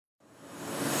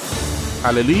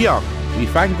Hallelujah! We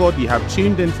thank God you have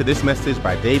tuned into this message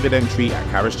by David Entry at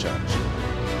Charis Church.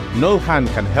 No hand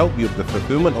can help you with the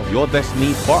fulfillment of your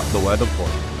destiny but the Word of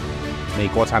God. May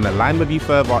God's hand align with you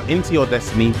further into your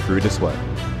destiny through this Word.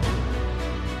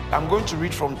 I'm going to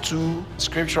read from two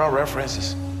scriptural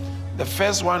references. The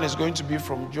first one is going to be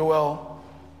from Joel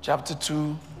chapter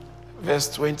 2,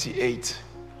 verse 28.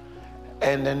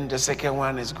 And then the second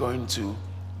one is going to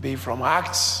be from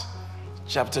Acts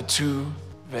chapter 2,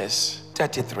 verse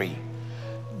 33.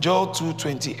 Joel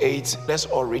 2:28. Let's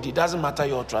all read it. Doesn't matter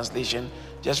your translation.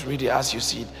 Just read it as you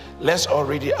see it. Let's all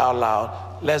read it out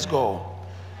loud. Let's go.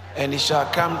 And it shall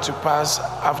come to pass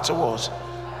afterwards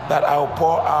that I will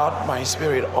pour out my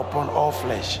spirit upon all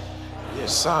flesh. Your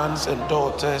sons and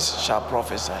daughters shall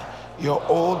prophesy. Your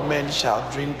old men shall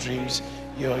dream dreams.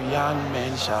 Your young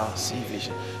men shall see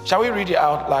vision. Shall we read it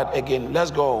out loud again?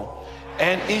 Let's go.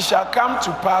 And it shall come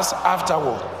to pass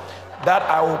afterward that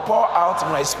I will pour out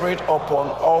my spirit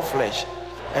upon all flesh.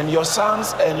 And your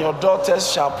sons and your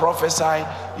daughters shall prophesy.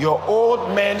 Your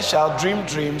old men shall dream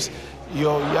dreams.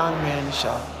 Your young men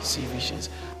shall see visions.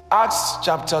 Acts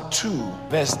chapter 2,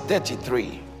 verse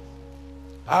 33.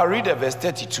 I'll read the verse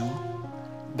 32.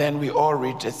 Then we all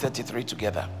read the 33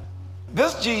 together.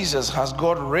 This Jesus has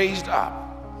God raised up,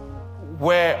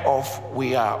 whereof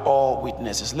we are all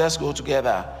witnesses. Let's go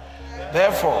together.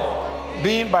 Therefore,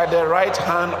 being by the right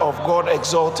hand of God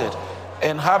exalted,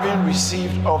 and having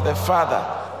received of the Father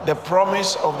the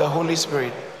promise of the Holy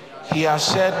Spirit, he has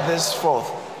shed this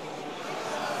forth.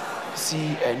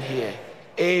 See and hear.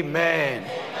 Amen.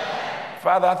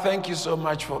 Father, thank you so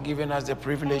much for giving us the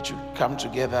privilege to come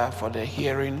together for the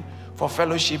hearing, for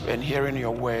fellowship and hearing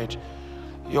your word.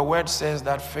 Your word says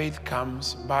that faith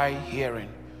comes by hearing.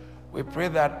 We pray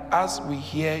that as we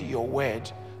hear your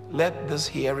word, let this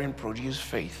hearing produce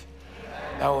faith.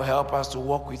 That will help us to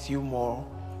walk with you more,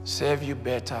 serve you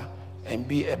better, and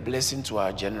be a blessing to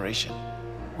our generation.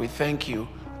 We thank you.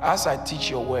 As I teach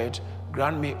your word,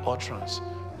 grant me utterance.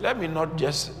 Let me not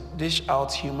just dish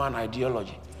out human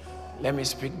ideology. Let me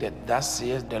speak that thus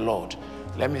says the Lord.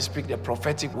 Let me speak the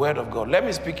prophetic word of God. Let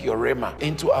me speak your rhema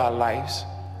into our lives,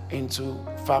 into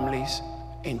families,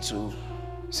 into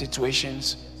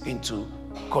situations, into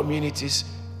communities,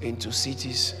 into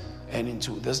cities, and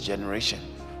into this generation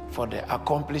for the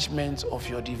accomplishment of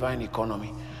your divine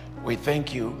economy. We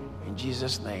thank you in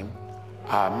Jesus' name.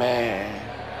 Amen.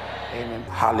 Amen.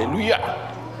 Hallelujah.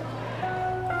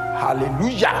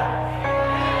 Hallelujah.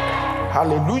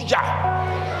 Hallelujah.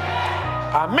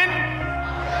 Amen.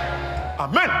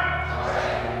 Amen.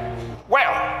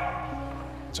 Well,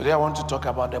 today I want to talk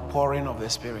about the pouring of the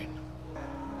Spirit.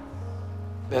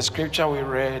 The scripture we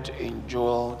read in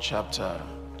Joel chapter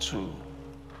 2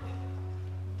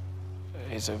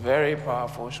 is a very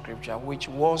powerful scripture, which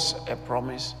was a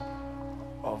promise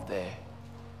of the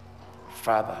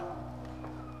Father.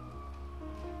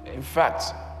 In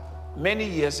fact, many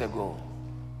years ago,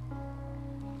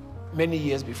 many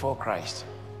years before Christ,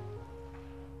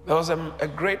 there was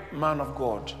a great man of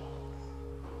God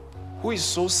who is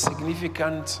so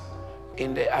significant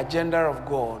in the agenda of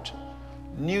God.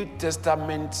 New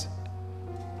Testament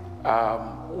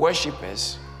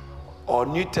worshippers or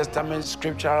New Testament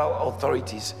scriptural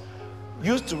authorities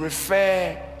used to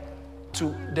refer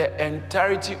to the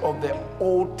entirety of the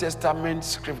Old Testament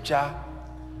scripture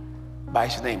by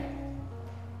his name.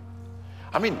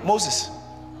 I mean, Moses.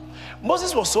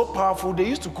 Moses was so powerful, they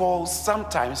used to call,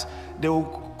 sometimes they would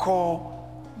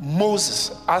call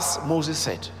Moses, as Moses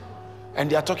said. And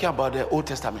they are talking about the Old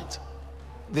Testament.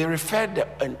 They referred the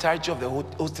entirety of the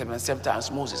Old Testament sometimes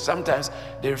as Moses. Sometimes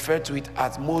they refer to it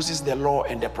as Moses, the law,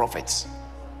 and the prophets.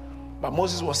 But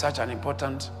Moses was such an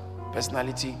important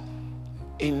personality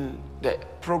in the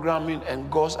programming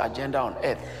and God's agenda on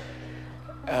earth,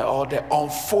 or the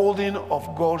unfolding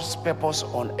of God's purpose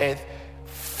on earth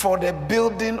for the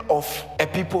building of a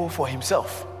people for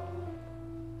himself.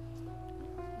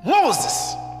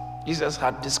 Moses, Jesus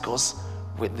had discourse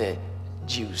with the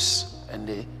Jews, and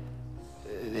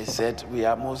they said, we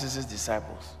are Moses'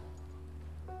 disciples.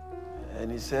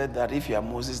 And he said that if you are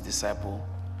Moses' disciple,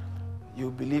 you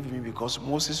believe me because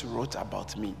Moses wrote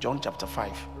about me. John chapter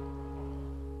 5.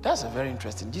 That's a very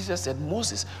interesting. Jesus said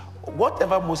Moses,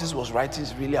 whatever Moses was writing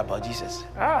is really about Jesus.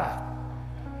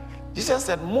 Jesus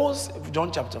said,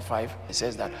 John chapter 5, it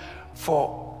says that,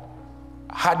 for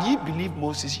had ye believed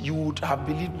Moses, you would have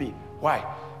believed me. Why?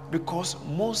 Because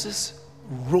Moses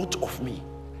wrote of me.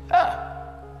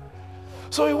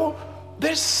 So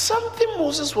there's something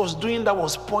Moses was doing that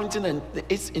was pointing, and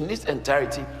it's in its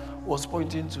entirety was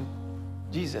pointing to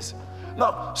Jesus.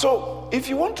 Now, so if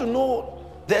you want to know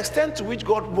the extent to which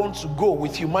God wants to go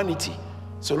with humanity,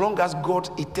 So long as God's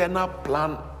eternal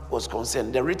plan was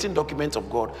concerned, the written document of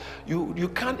God,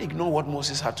 you can't ignore what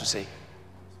Moses had to say.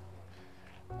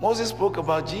 Moses spoke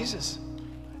about Jesus.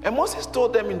 And Moses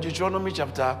told them in Deuteronomy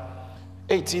chapter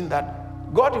 18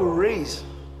 that God will raise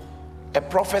a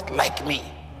prophet like me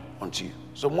unto you.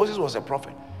 So Moses was a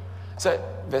prophet. So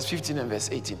verse 15 and verse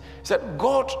 18. He said,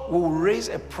 God will raise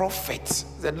a prophet.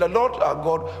 That the Lord our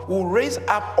God will raise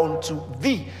up unto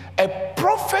thee a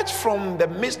prophet from the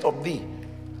midst of thee,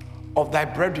 of thy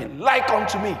brethren, like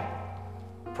unto me.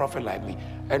 Prophet like me.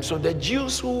 And so the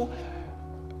Jews who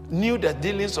knew the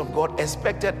dealings of God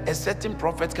expected a certain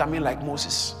prophet coming like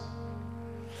Moses.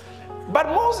 But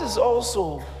Moses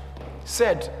also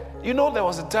said, you know, there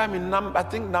was a time in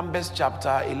Numbers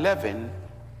chapter 11.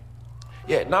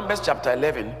 Yeah, Numbers chapter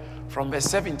 11 from verse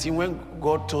 17, when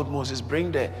God told Moses,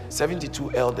 bring the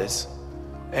 72 elders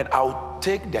and I'll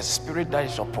take the spirit that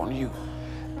is upon you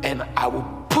and I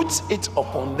will put it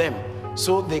upon them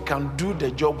so they can do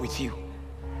the job with you.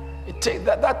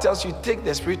 That tells you, take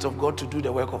the Spirit of God to do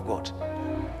the work of God.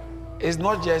 It's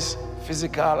not just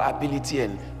physical ability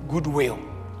and goodwill.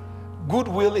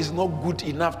 Goodwill is not good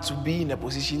enough to be in a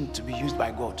position to be used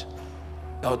by God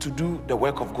or to do the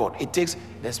work of God. It takes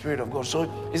the Spirit of God. So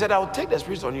he said, I'll take the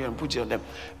Spirit on you and put it on them.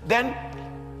 Then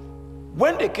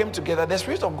when they came together, the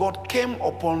Spirit of God came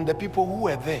upon the people who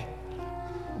were there.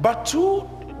 But two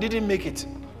didn't make it.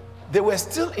 They were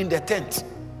still in the tent.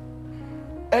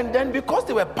 And then because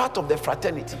they were part of the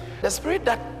fraternity, the Spirit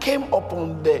that came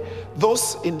upon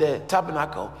those in the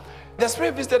tabernacle, the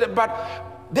Spirit visited them, but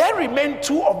there remained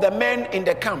two of the men in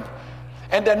the camp.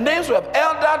 And the names were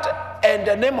Eldad, and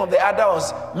the name of the other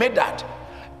was Medad.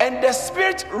 And the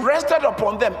Spirit rested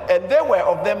upon them, and there were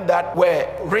of them that were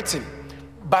written,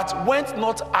 but went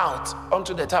not out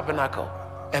unto the tabernacle,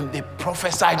 and they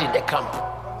prophesied in the camp.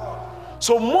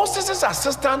 So Moses'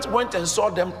 assistant went and saw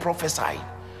them prophesy.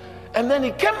 And then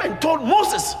he came and told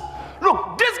Moses,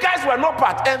 look, these guys were not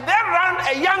part. And there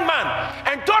ran a young man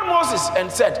and told Moses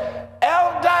and said,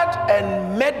 Eldad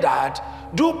and Medad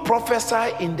do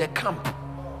prophesy in the camp.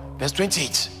 Verse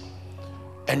 28.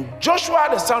 And Joshua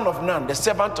the son of Nun, the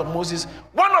servant of Moses,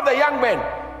 one of the young men,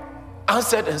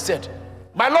 answered and said,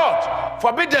 my Lord,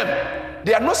 forbid them.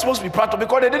 They are not supposed to be part of it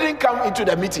because they didn't come into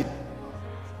the meeting.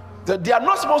 They are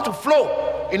not supposed to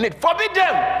flow in it. Forbid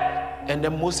them. And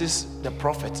then Moses, the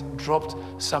prophet, dropped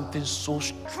something so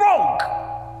strong,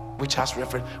 which has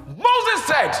reference. Moses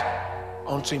said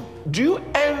unto him, do you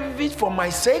envy for my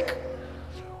sake?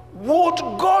 Would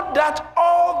God that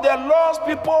all the Lord's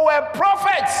people were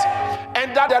prophets,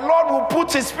 and that the Lord will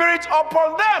put his spirit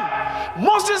upon them.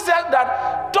 Moses said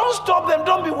that, don't stop them,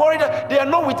 don't be worried that they are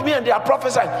not with me and they are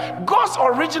prophesying. God's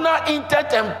original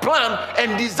intent and plan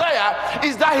and desire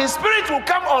is that his spirit will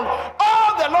come on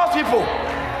all the Lord's people.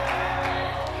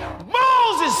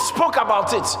 Moses spoke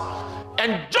about it,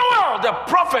 and Joel the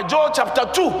prophet, Joel chapter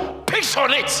 2, picks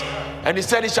on it, and he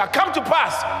said it shall come to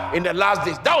pass in the last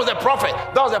days. That was the prophet,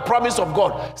 that was the promise of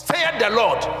God, saith the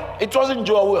Lord. It wasn't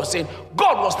Joel who was saying,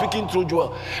 God was speaking through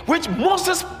Joel, which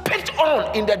Moses picked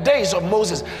on in the days of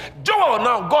Moses. Joel,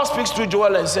 now God speaks through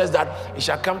Joel and says that it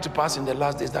shall come to pass in the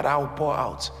last days that I will pour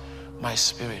out my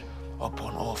spirit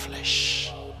upon all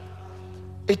flesh.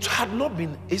 It had not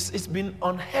been, it's been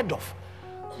unheard of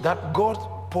that God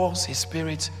pours his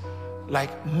spirit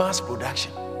like mass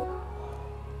production.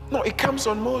 No, it comes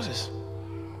on Moses.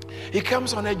 It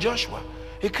comes on a Joshua.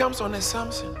 It comes on a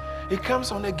Samson. It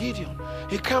comes on a Gideon.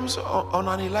 It comes on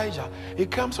an Elijah. It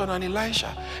comes on an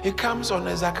Elisha. It comes on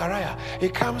a Zechariah.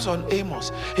 It comes on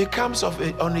Amos. It comes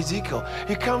on Ezekiel.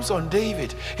 It comes on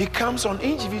David. It comes on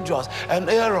individuals and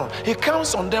Aaron. It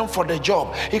comes on them for the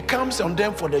job. It comes on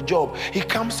them for the job. It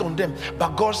comes on them.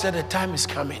 But God said the time is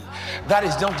coming. That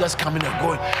is not just coming and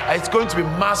going. It's going to be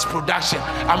mass production.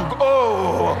 I'm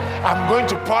going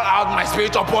to pour out my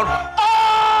spirit upon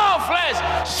all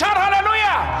flesh. Shout hallelujah.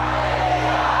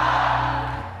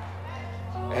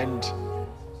 And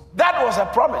that was a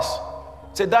promise.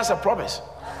 Say, that's a promise.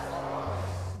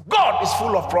 God is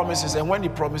full of promises, and when he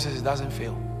promises, it doesn't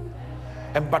fail.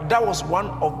 But that was one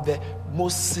of the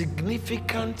most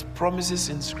significant promises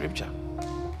in Scripture.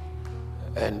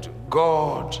 And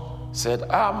God said,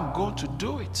 I'm going to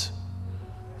do it.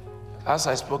 As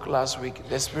I spoke last week,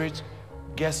 the Spirit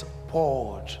gets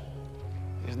poured.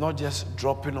 It's not just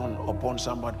dropping upon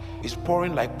somebody. It's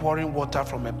pouring like pouring water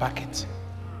from a bucket.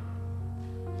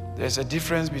 There's a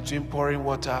difference between pouring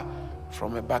water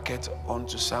from a bucket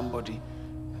onto somebody,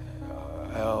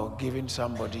 giving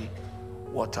somebody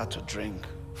water to drink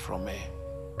from a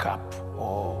cup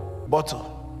or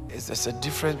bottle. There's a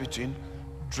difference between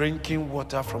drinking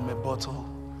water from a bottle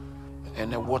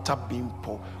and the water being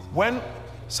poured. When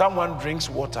someone drinks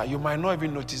water, you might not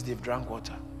even notice they've drank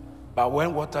water. But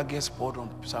when water gets poured on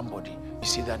somebody, you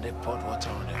see that they poured water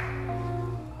on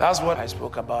them. That's what I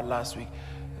spoke about last week.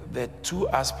 The two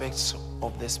aspects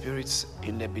of the spirits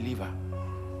in the believer.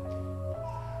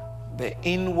 The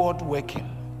inward working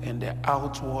and the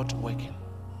outward working.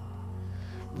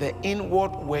 The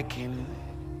inward working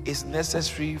is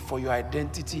necessary for your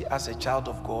identity as a child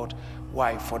of God.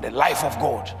 Why? For the life of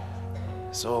God.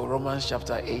 So Romans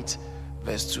chapter 8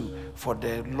 verse 2, for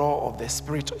the law of the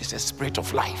spirit is a spirit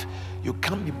of life. You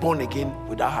can't be born again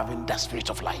without having that spirit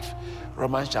of life.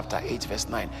 Romans chapter 8 verse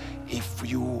 9, if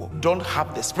you don't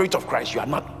have the spirit of Christ, you are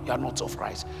not of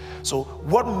Christ. So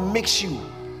what makes you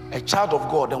a child of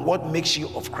God and what makes you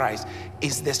of Christ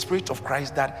is the spirit of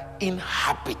Christ that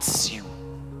inhabits you.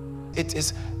 It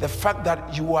is the fact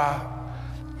that you are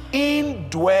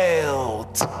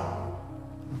indwelt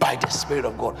by the Spirit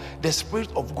of God. The Spirit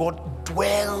of God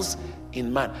dwells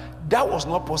in man. That was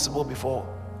not possible before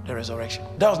the resurrection.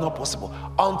 That was not possible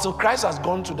until Christ has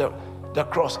gone to the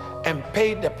cross and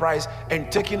paid the price and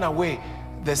taken away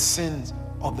the sins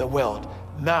of the world.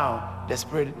 Now the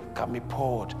Spirit can be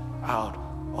poured out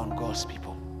on God's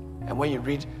people. And when you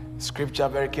read scripture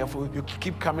very carefully, you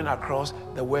keep coming across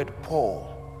the word pour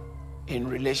in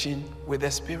relation with the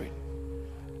Spirit.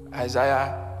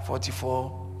 Isaiah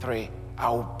 44:3, I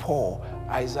will pour.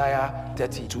 Isaiah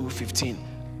 32:15,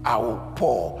 I will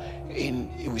pour.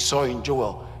 We saw in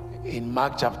Joel, in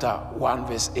Mark chapter 1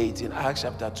 verse 8, in Acts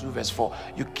chapter 2 verse 4.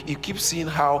 You keep seeing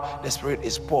how the Spirit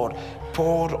is poured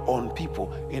on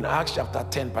people. In Acts chapter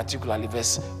 10 particularly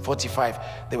verse 45,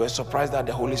 they were surprised that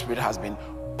the Holy Spirit has been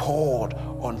poured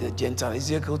on the Gentiles.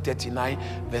 Ezekiel 39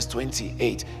 verse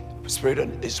 28, Spirit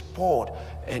is poured.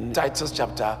 And Titus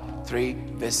chapter 3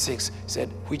 verse 6 said,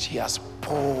 which he has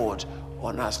poured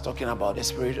on us, talking about the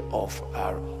spirit of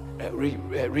our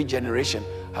regeneration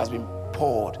has been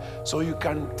poured. So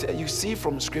you see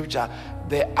from scripture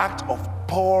the act of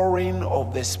pouring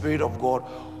of the Spirit of God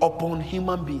upon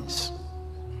human beings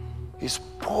is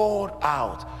poured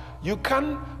out. You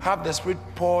can't have the Spirit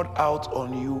poured out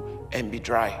on you and be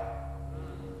dry.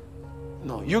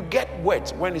 No, you get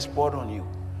wet when it's poured on you.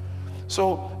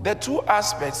 So the two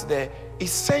aspects, the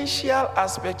essential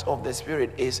aspect of the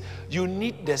Spirit is you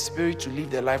need the Spirit to live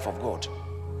the life of God.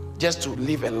 Just to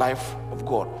live a life of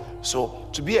God. So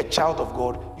to be a child of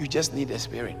God, you just need the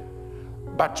Spirit.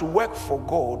 But to work for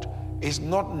God is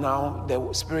not now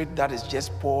the Spirit that is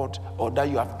just poured or that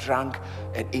you have drunk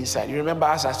and inside. You remember,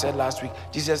 as I said last week,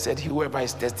 Jesus said, whoever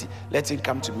is thirsty, let him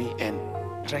come to me and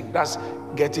drink. That's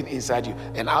getting inside you.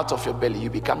 And out of your belly,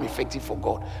 you become effective for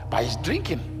God by his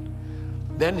drinking.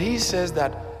 Then he says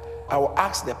that I will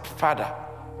ask the Father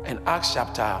in Acts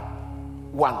chapter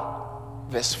 1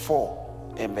 verse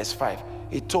 4 and verse 5.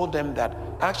 He told them that,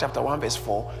 Acts chapter 1 verse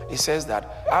 4, it says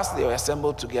that as they were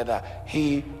assembled together,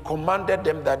 he commanded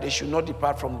them that they should not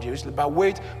depart from Jerusalem, but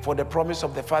wait for the promise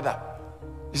of the Father.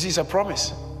 You see, it's a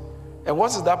promise. And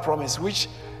what is that promise? Which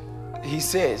he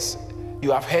says,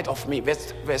 you have heard of me.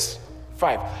 Verse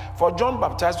 5. For John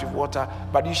baptized with water,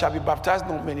 but you shall be baptized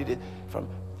not many days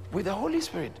with the Holy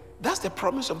Spirit. That's the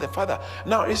promise of the Father.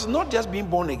 Now, it's not just being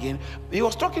born again. He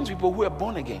was talking to people who were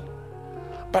born again.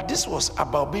 But this was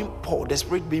about being poured, the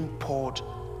Spirit being poured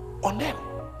on them,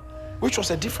 which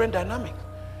was a different dynamic.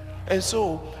 And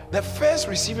so, the first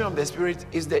receiving of the Spirit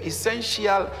is the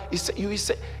essential,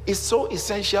 is so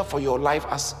essential for your life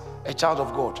as a child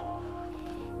of God.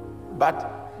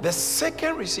 But the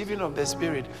second receiving of the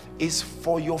Spirit is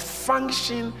for your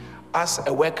function as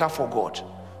a worker for God.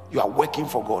 You are working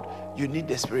for God. You need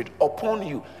the Spirit upon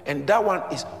you. And that one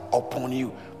is upon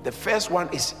you. The first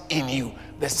one is in you.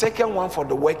 The second one for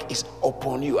the work is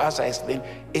upon you. As I explained,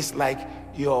 it's like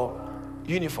your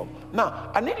uniform.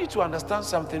 Now, I need you to understand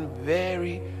something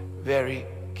very, very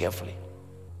carefully.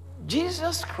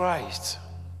 Jesus Christ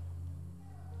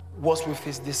was with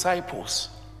his disciples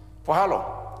for how long?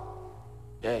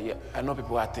 Yeah, I know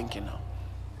people are thinking now.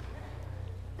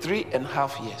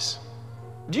 3.5 years.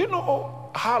 Do you know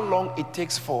how long it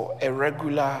takes for a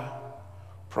regular,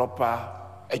 proper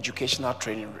educational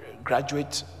training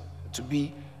graduate to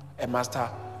be a master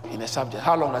in a subject?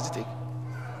 How long does it take?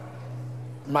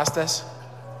 Masters?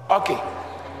 Okay.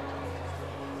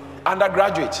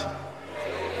 Undergraduate?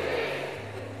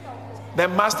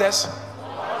 Then masters?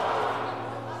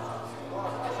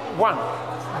 One,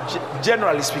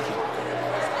 generally speaking.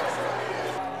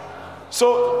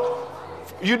 So,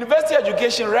 university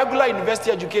education, regular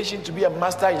university education to be a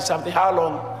master in something, how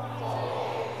long?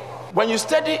 When you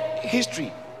study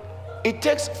history, it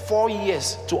takes 4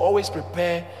 years to always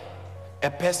prepare a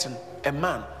person, a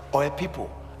man, or a people,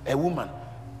 a woman,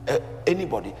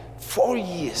 anybody, 4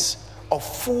 years of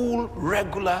full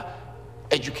regular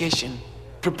education,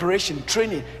 preparation,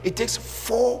 training. It takes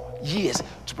 4 years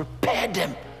to prepare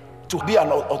them to be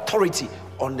an authority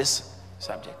on this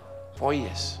subject. 4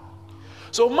 years.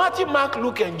 So Matthew, Mark,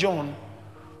 Luke, and John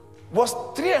was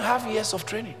 3.5 years of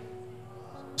training.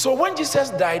 So when Jesus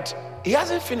died, he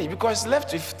hasn't finished because he's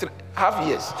left with 3.5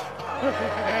 years.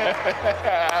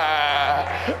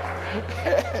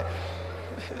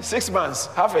 6 months,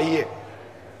 half a year.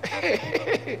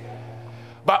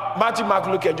 But Matthew, Mark,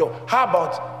 Luke, and John. How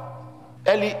about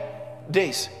early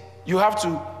days? You have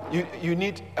to, you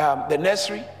need the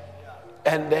nursery,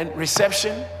 and then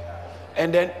reception,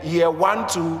 and then year 1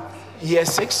 to year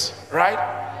 6, right?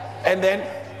 And then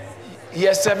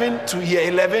year 7 to year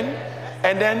 11,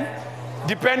 and then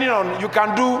depending on, you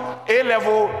can do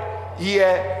A-level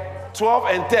year 12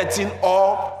 and 13,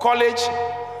 or college,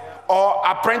 or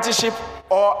apprenticeship,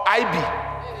 or IB,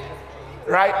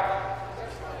 right?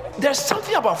 There's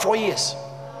something about 4 years.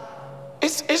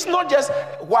 It's not just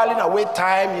whiling away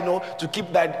time, to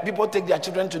keep that. People take their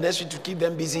children to nursery to keep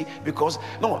them busy because,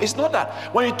 no, it's not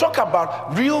that. When you talk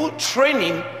about real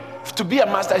training to be a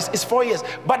master, it's 4 years.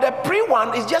 But the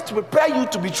pre-one is just to prepare you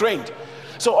to be trained.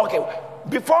 So, okay,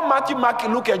 before Matthew, Mark,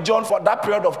 Luke, and John, for that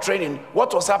period of training,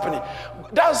 what was happening?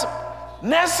 That's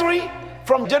nursery.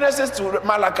 From Genesis to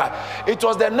Malachi, it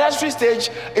was the nursery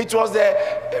stage, it was the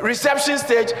reception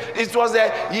stage, it was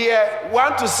the year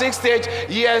 1 to 6 stage,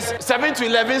 years 7 to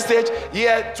 11 stage,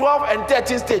 year 12 and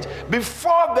 13 stage.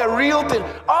 Before the real thing,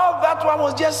 all that one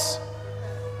was just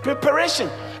preparation.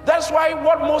 That's why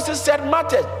what Moses said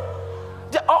mattered.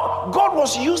 God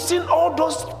was using all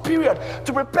those periods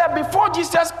to prepare before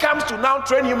Jesus comes to now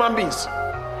train human beings.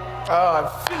 I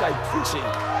feel like preaching.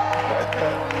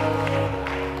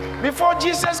 Before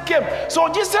Jesus came. So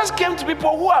Jesus came to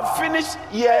people who have finished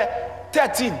year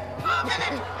 13.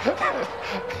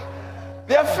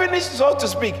 They have finished, so to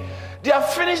speak. They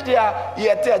have finished their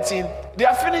year 13. They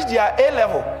have finished their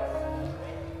A-level.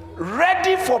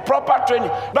 Ready for proper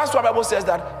training. That's why the Bible says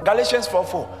that, Galatians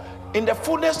 4:4. In the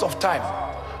fullness of time,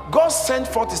 God sent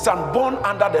forth his son, born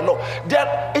under the law.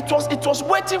 It was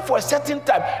waiting for a certain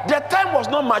time. The time was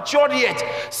not matured yet.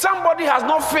 Somebody has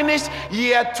not finished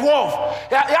year 12.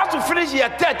 He has to finish year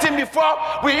 13 before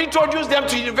we introduce them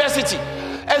to university.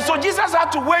 And so Jesus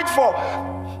had to wait for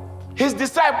his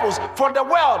disciples, for the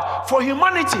world, for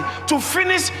humanity to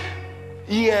finish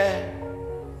year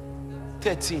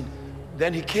 13.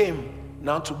 Then he came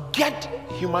now to get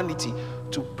humanity,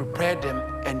 to prepare them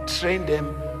and train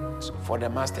them for the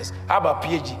masters. How about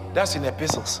PhD? That's in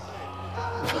epistles.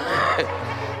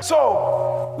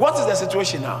 So, what is the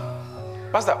situation now?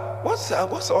 Pastor,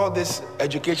 what's all this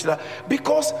educational?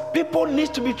 Because people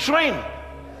need to be trained.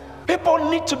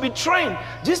 People need to be trained.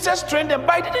 Jesus trained them,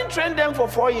 but he didn't train them for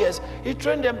 4 years. He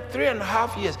trained them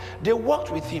 3.5 years. They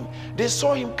walked with him. They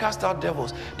saw him cast out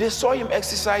devils. They saw him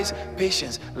exercise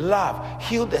patience, love,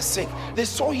 heal the sick. They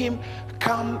saw him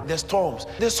calm the storms.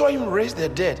 They saw him raise the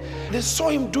dead. They saw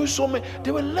him do so many. They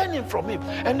were learning from him.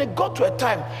 And they got to a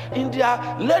time in their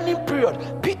learning period.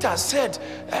 Peter said,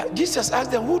 Jesus asked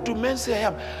them, who do men say I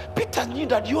am? Peter knew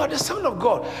that you are the Son of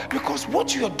God because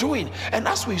what you are doing. And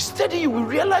as we study you, we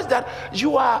realize that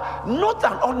you are not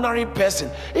an ordinary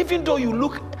person. Even though you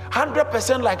look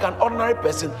 100% like an ordinary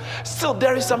person, still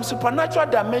there is some supernatural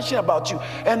dimension about you.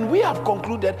 And we have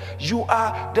concluded you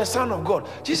are the Son of God.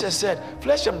 Jesus said,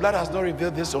 flesh and blood has not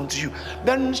revealed this unto you.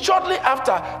 Then shortly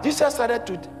after, Jesus started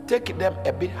to take them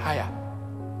a bit higher,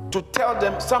 to tell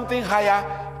them something higher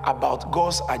about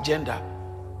God's agenda.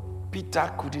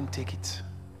 Peter couldn't take it.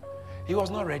 He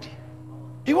was not ready.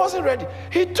 He wasn't ready.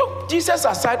 He took Jesus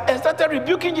aside and started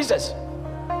rebuking Jesus.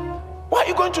 Why are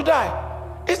you going to die?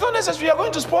 It's not necessary. We are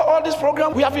going to spoil all this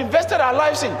program we have invested our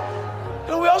lives in.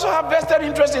 And we also have vested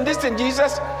interest in this thing,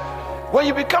 Jesus. When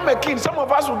you become a king, some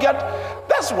of us will get.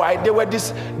 That's why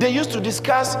they used to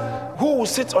discuss who will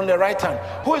sit on the right hand,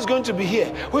 who is going to be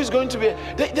here, who is going to be.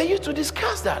 They used to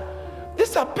discuss that.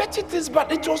 These are petty things,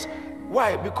 but it was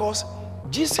why? Because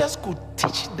Jesus could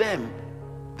teach them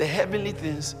the heavenly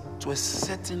things to a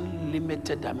certain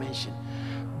limited dimension,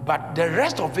 but the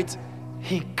rest of it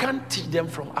he can't teach them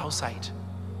from outside.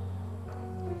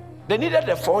 They needed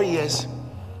the 4 years,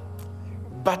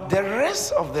 but the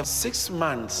rest of the 6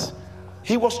 months,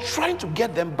 he was trying to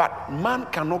get them, but man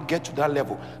cannot get to that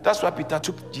level. That's why Peter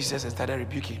took Jesus and started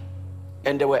rebuking.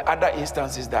 And there were other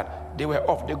instances that they were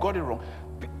off, they got it wrong.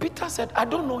 Peter said, I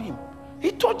don't know him.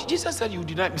 He told Jesus, said, you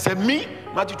deny me. He said, me?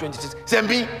 Matthew 26. He said,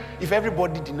 me? If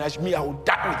everybody denies me, I will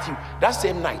die with you. That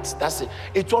same night. That's it.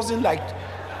 It wasn't like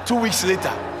 2 weeks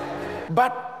later.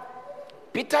 But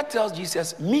Peter tells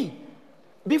Jesus, me.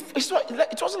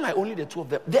 It wasn't like only the two of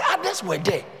them. The others were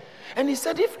there. And he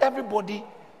said, if everybody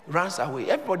runs away,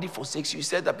 everybody forsakes you, he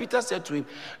said that Peter said to him,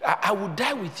 I will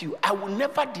die with you. I will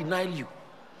never deny you.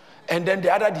 And then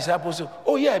the other disciples said,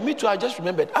 oh yeah, me too, I just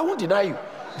remembered. I won't deny you.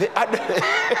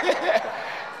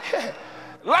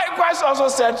 Likewise also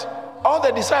said all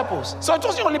the disciples. So it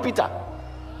wasn't only Peter.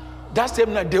 That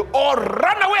same night, they all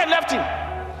ran away and left him.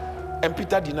 And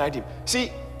Peter denied him.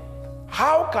 See,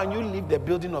 how can you leave the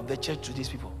building of the church to these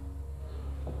people?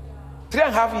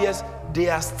 3.5 years, they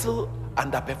are still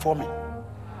underperforming.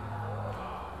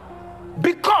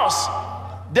 Because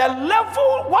the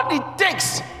level, what it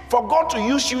takes for God to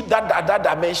use you that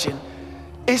dimension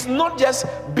is not just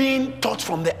being taught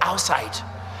from the outside.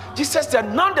 Jesus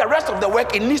said, now the rest of the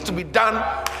work, it needs to be done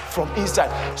from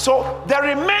inside. So the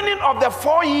remaining of the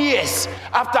 4 years,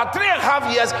 after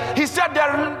 3.5 years, he said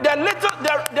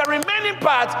the remaining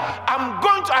part,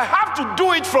 I have to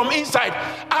do it from inside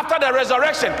after the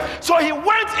resurrection. So he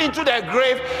went into the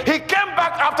grave, he came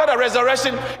back after the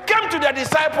resurrection, came to the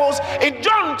disciples in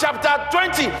John chapter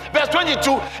 20, verse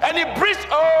 22, and he preached,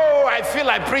 oh, I feel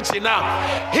like preaching now.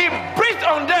 He preached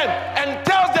on them and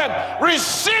tells them,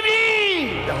 receive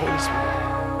ye the Holy Spirit.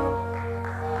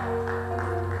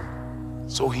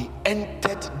 So he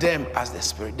entered them as the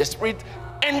Spirit. The Spirit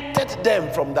entered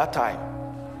them from that time.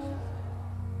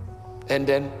 And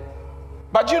then,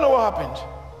 but you know what happened?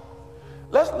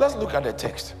 Let's look at the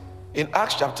text. In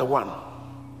Acts chapter 1.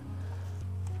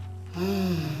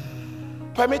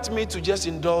 Permit me to just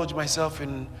indulge myself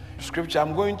in scripture.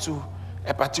 I'm going to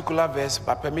a particular verse,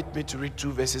 but permit me to read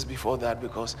 2 verses before that,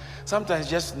 because sometimes it's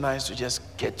just nice to just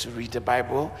get to read the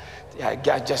Bible. I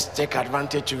just take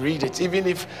advantage to read it, even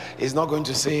if it's not going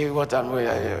to say what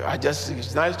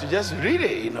it's nice to just read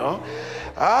it, you know.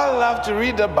 I love to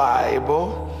read the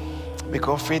Bible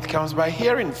because faith comes by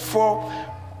hearing. For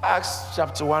Acts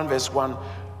chapter 1 verse 1,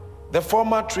 the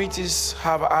former treatise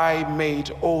have I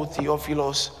made, O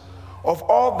Theophilus, of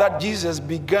all that Jesus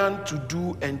began to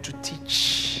do and to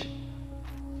teach,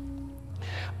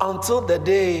 until the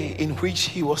day in which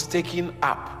he was taken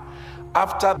up,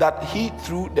 after that he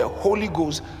through the Holy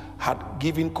Ghost had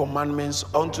given commandments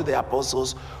unto the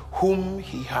apostles whom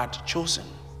he had chosen.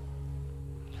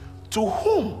 To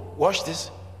whom, watch this,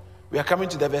 we are coming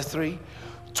to the verse 3,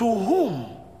 to whom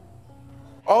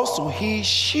also he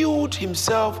shewed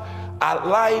himself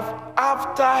alive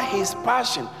after his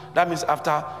passion, that means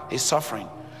after his suffering,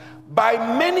 by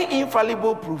many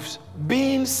infallible proofs,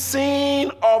 being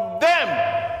seen of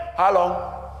them. How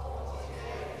long?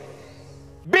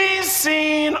 Being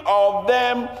seen of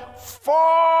them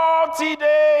 40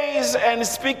 days, and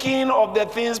speaking of the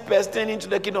things pertaining to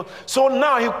the kingdom. So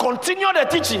now he continued the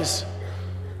teachings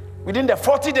within the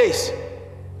 40 days.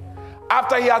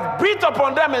 After he had breathed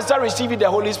upon them and started receiving the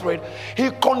Holy Spirit, he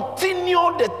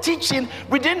continued the teaching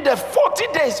within the 40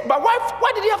 days. But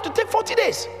why did he have to take 40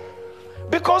 days?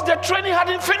 Because the training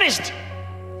hadn't finished.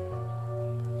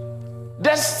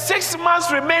 There's 6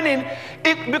 months remaining.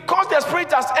 Because the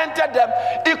Spirit has entered them,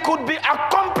 it could be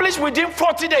accomplished within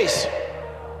 40 days.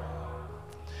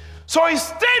 So he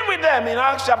stayed with them in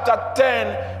Acts chapter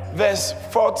 10, verse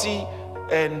 40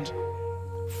 and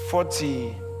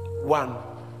 41.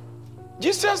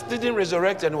 Jesus didn't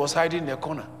resurrect and was hiding in a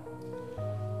corner.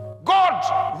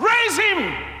 God raised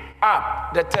him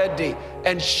up the 3rd day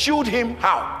and showed him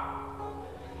how.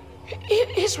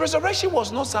 His resurrection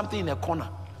was not something in a corner.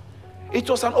 It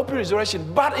was an open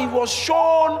resurrection, but it was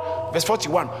shown, verse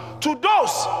 41, to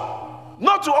those,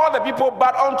 not to all the people,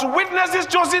 but unto witnesses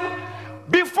chosen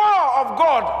before of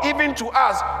God, even to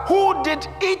us, who did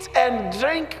eat and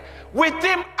drink with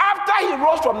him after he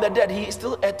rose from the dead. He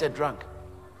still ate and drank.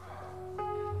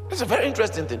 It's a very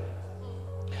interesting thing.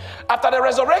 After the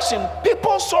resurrection,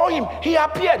 people saw him. He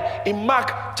appeared. In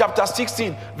Mark chapter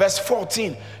 16, verse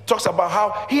 14, talks about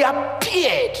how he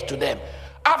appeared to them.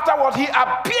 Afterward, he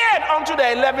appeared unto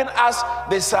the 11 as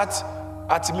they sat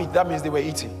at meat. That means they were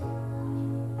eating.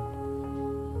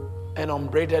 And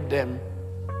upbraided them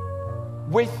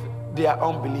with their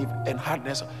unbelief and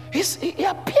hardness. He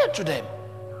appeared to them.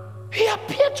 He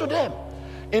appeared to them.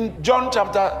 In John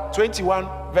chapter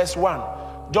 21, verse 1.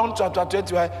 John chapter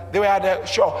 21, they were at the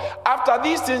shore. After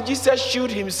these things, Jesus showed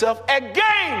himself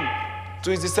again to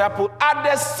his disciples at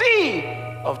the Sea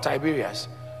of Tiberias.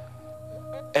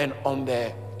 And on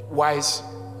this wise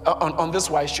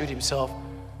showed himself.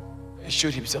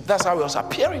 That's how he was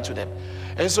appearing to them.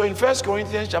 And so in 1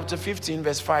 Corinthians chapter 15,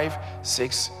 verse 5,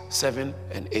 6, 7,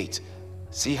 and 8,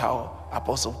 see how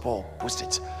Apostle Paul puts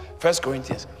it. 1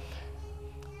 Corinthians.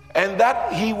 And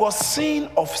that he was seen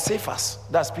of Cephas,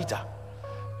 that's Peter,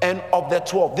 and of the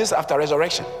 12. This after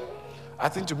resurrection. I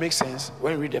think to make sense,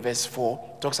 when we read the verse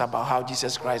 4, talks about how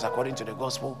Jesus Christ, according to the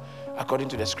gospel, according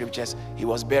to the scriptures, he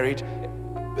was buried.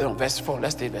 Verse 4,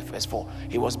 let's take verse 4.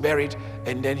 He was buried,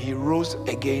 and then he rose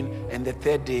again, and the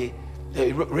third day,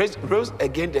 he rose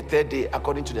again the third day,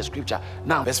 according to the scripture.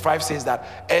 Now, verse 5 says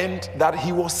that, and that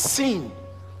he was seen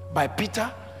by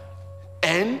Peter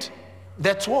and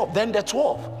the 12. Then the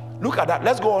 12. Look at that.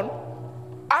 Let's go on.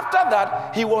 After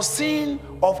that, he was seen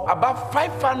of about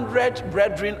 500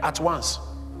 brethren at once.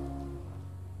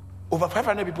 Over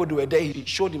 500 people who were there, he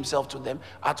showed himself to them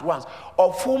at once,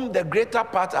 of whom the greater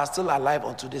part are still alive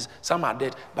unto this. Some are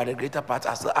dead, but the greater part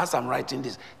are still. As I'm writing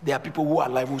this, there are people who are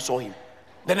alive who saw him.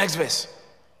 The next verse,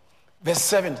 verse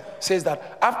 7, says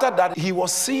that after that, he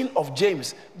was seen of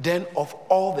James, then of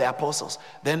all the apostles.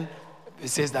 Then it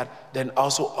says that, then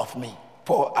also of me.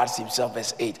 Paul adds himself,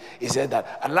 verse 8. He said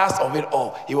that at last of it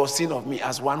all, he was seen of me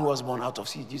as one who was born out of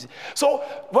seed. So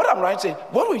what I'm writing,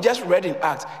 what we just read in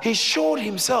Acts, he showed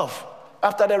himself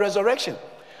after the resurrection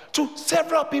to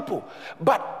several people.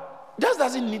 But that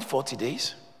doesn't need 40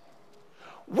 days.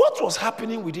 What was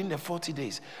happening within the 40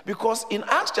 days? Because in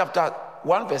Acts chapter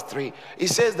 1 verse 3, it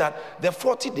says that the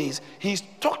 40 days, he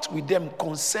talked with them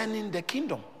concerning the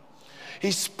kingdom. He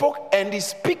spoke, and he's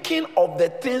speaking of the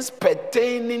things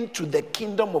pertaining to the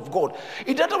kingdom of God.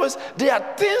 In other words, there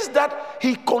are things that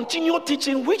he continued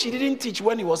teaching which he didn't teach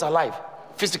when he was alive,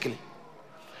 physically.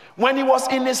 When he was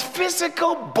in his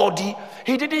physical body,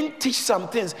 he didn't teach some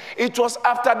things. It was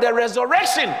after the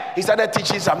resurrection he started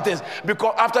teaching some things.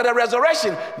 Because after the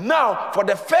resurrection, now, for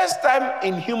the first time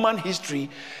in human history,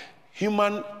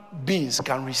 human beings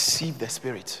can receive the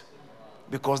Spirit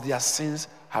because their sins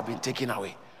have been taken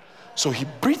away. So he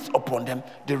breathed upon them,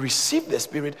 they received the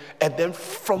Spirit, and then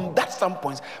from that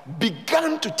standpoint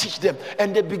began to teach them,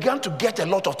 and they began to get a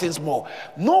lot of things more.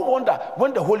 No wonder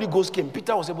when the Holy Ghost came,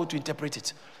 Peter was able to interpret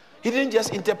it. He didn't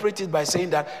just interpret it by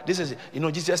saying that this is,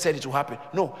 Jesus said it will happen.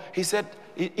 No, he said,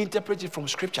 he interpreted from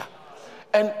scripture.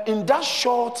 And in that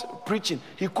short preaching,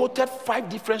 he quoted 5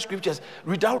 different scriptures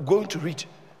without going to read.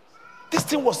 This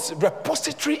thing was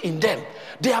repository in them.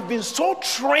 They have been so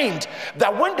trained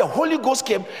that when the Holy Ghost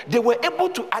came, they were able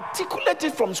to articulate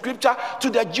it from scripture to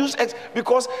the Jews,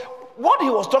 because what he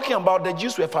was talking about, the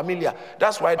Jews were familiar.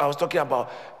 That's why I was talking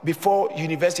about before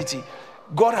university.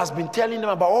 God has been telling them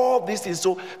about all these things.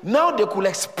 So now they could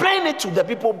explain it to the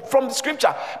people from the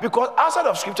scripture, because outside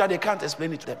of scripture, they can't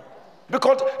explain it to them.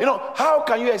 Because, how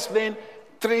can you explain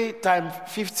 3 times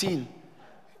 15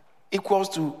 equals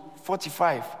to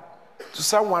 45? To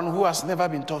someone who has never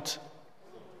been taught?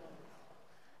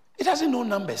 It doesn't know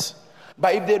numbers.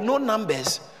 But if they know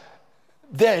numbers,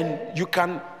 then you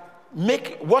can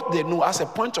make what they know as a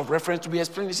point of reference to be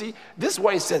explained. You see, this is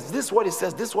what it says, this is what it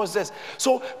says, this is what it says.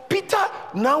 So Peter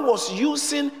now was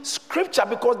using scripture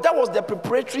because that was the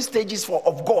preparatory stages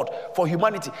of God, for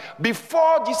humanity.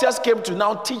 Before Jesus came to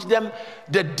now teach them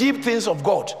the deep things of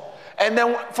God. And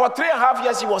then for 3.5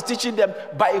 years he was teaching them,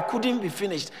 but it couldn't be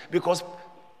finished because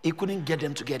he couldn't get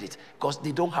them to get it, because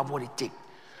they don't have what it takes.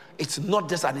 It's not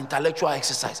just an intellectual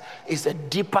exercise. It's a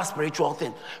deeper spiritual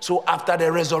thing. So after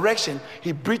the resurrection,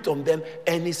 he breathed on them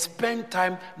and he spent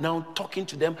time now talking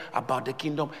to them about the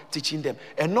kingdom, teaching them.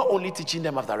 And not only teaching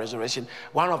them after resurrection,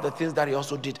 one of the things that he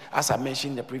also did, as I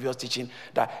mentioned in the previous teaching,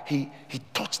 that he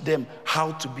taught them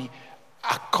how to be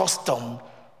accustomed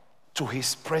to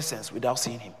his presence without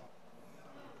seeing him.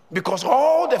 Because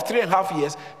all the 3.5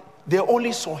 years, they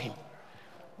only saw him.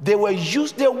 They were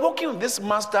working with this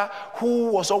master who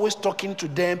was always talking to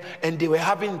them, and they were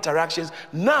having interactions.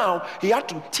 Now he had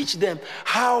to teach them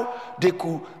how they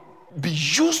could be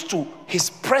used to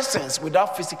his presence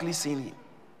without physically seeing him.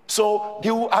 So he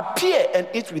will appear and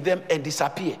eat with them and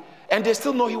disappear, and they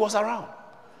still know he was around.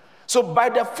 So by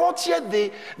the 40th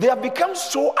day, they have become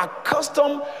so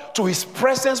accustomed to his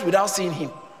presence without seeing him.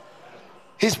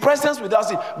 His presence without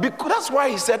sin. Because that's why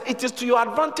he said, it is to your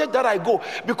advantage that I go.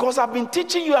 Because I've been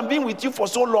teaching you and being with you for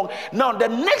so long. Now, the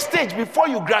next stage before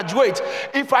you graduate,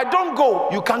 if I don't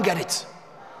go, you can't get it.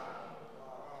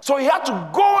 So he had to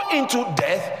go into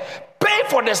death, pay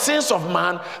for the sins of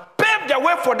man, pave the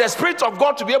way for the Spirit of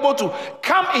God to be able to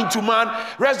come into man,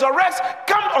 resurrect,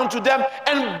 come unto them,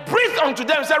 and breathe unto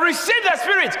them. Say, receive the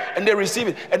Spirit, and they receive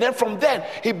it. And then from then,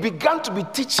 he began to be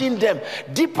teaching them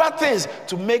deeper things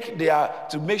to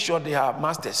make sure they are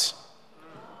masters.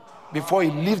 Before he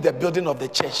left the building of the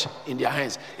church in their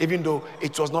hands, even though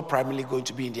it was not primarily going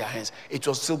to be in their hands, it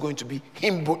was still going to be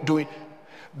him doing.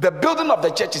 The building of the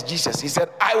church is Jesus. He said,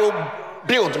 I will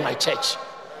build my church.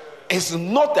 It's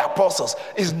not the apostles,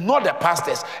 it's not the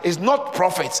pastors, it's not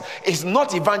prophets, it's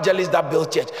not evangelists that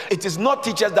build church, it is not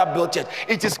teachers that build church.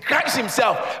 It is Christ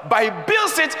himself. But he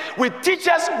builds it with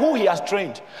teachers who he has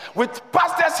trained, with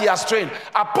pastors he has trained,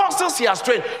 apostles he has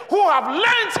trained, who have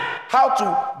learned how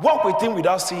to walk with him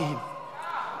without seeing him.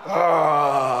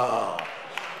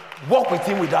 Walk with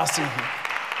him without seeing him.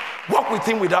 Walk with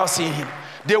him without seeing him.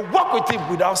 They walk with him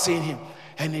without seeing him.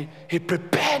 And he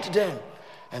prepared them.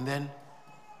 And then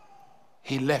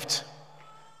he left.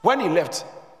 When he left,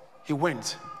 he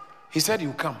went. He said he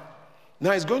would come.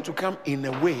 Now he's going to come in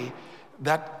a way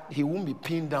that he won't be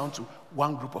pinned down to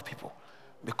one group of people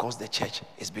because the church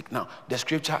is big. Now, the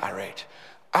scripture I read,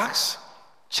 Acts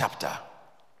chapter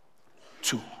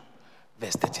 2,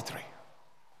 verse 33.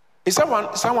 Is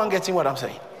someone getting what I'm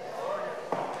saying?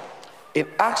 In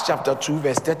Acts chapter 2,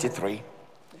 verse 33,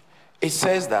 it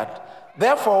says that,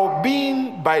 therefore,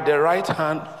 being by the right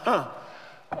hand,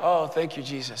 oh, thank you,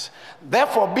 Jesus.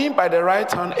 Therefore, being by the right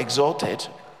hand exalted,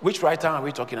 which right hand are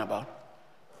we talking about?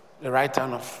 The right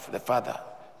hand of the Father,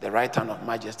 the right hand of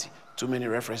majesty. Too many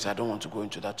references. I don't want to go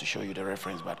into that to show you the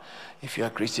reference, but if you're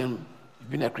a Christian, you've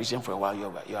been a Christian for a while,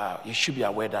 you should be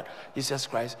aware that Jesus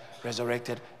Christ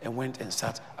resurrected and went and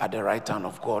sat at the right hand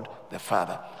of God the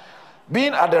Father.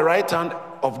 Being at the right hand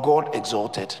of God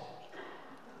exalted.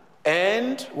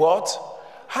 And what?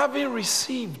 Having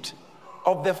received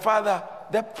of the Father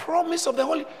the promise of the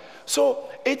Holy. So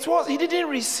it was, he didn't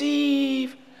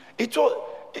receive, it was,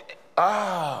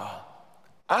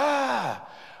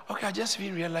 okay, I just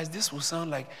even realized this will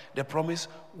sound like the promise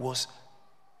was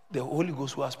the Holy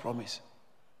Ghost who has promised.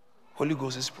 Holy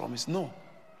Ghost's promise. No,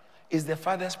 it's the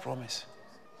Father's promise.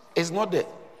 It's not the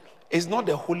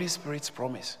Holy Spirit's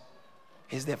promise.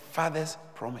 It's the Father's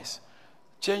promise.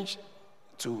 Change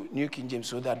to New King James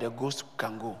so that the ghost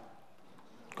can go.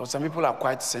 Because some people are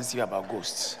quite sensitive about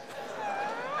ghosts.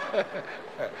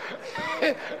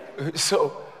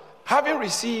 So, having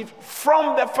received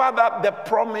from the Father the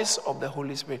promise of the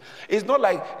Holy Spirit. It's not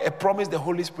like a promise the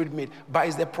Holy Spirit made, but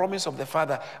it's the promise of the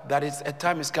Father that a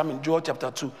time is coming. Joel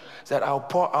chapter 2 said, I'll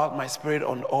pour out my spirit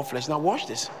on all flesh. Now watch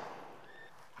this.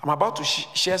 I'm about to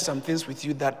share some things with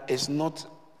you that is not,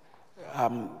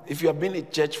 if you have been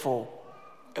in church for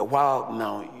a while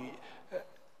now,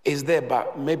 it's there,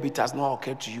 but maybe it has not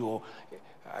occurred to you, or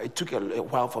it took a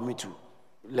while for me to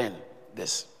learn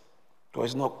this. So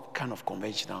it's not kind of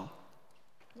conventional.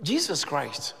 Jesus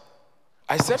Christ,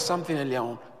 I said something earlier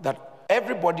on that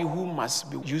everybody who must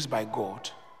be used by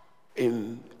God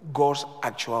in God's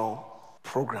actual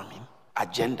programming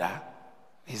agenda,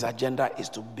 his agenda is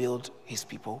to build his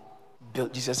people.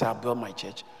 Jesus said, I'll build my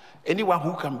church. Anyone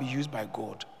who can be used by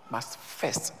God must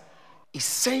first,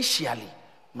 essentially,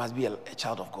 must be a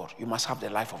child of God. You must have the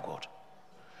life of God.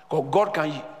 God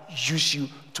can use you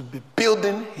to be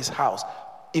building his house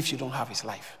if you don't have his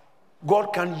life.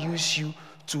 God can use you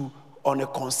to, on a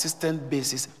consistent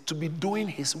basis, to be doing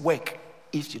his work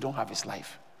if you don't have his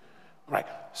life. Right?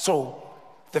 So,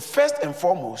 the first and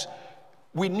foremost,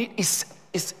 we need is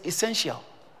essential.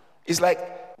 It's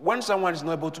like when someone is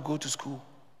not able to go to school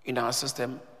in our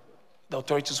system, the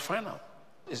authorities find out.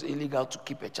 It's illegal to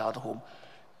keep a child home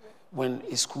when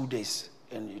it's school days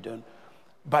and you don't.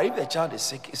 But if the child is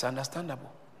sick, it's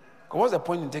understandable. Because what's the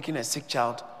point in taking a sick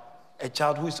child, a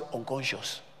child who is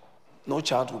unconscious? No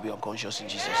child will be unconscious in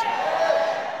Jesus' name.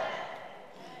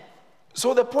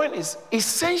 So the point is,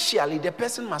 essentially, the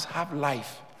person must have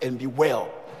life and be well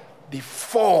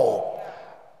before.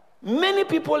 Many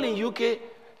people in UK,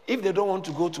 if they don't want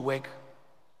to go to work,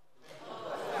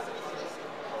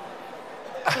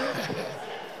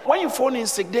 when you phone in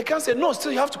sick, they can't say, no,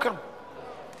 still you have to come.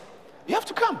 You have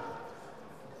to come.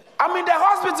 I mean, the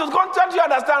hospital is going to tell you,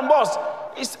 understand, boss.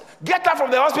 It's get out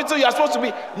from the hospital, you are supposed to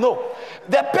be. No.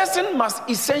 The person must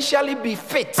essentially be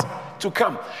fit to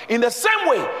come. In the same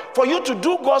way, for you to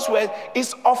do God's work,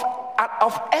 it's of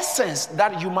essence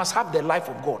that you must have the life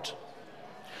of God.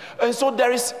 And so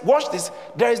there is, watch this,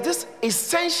 there is this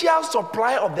essential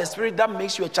supply of the Spirit that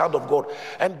makes you a child of God.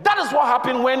 And that is what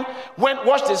happened when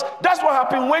watch this, that's what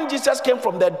happened when Jesus came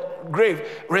from the grave,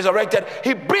 resurrected.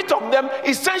 He breathed on them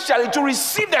essentially to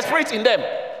receive the Spirit in them.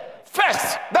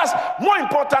 First, that's more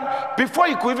important before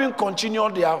you could even continue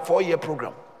their 4-year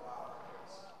program.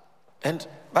 And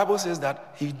Bible says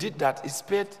that he did that, he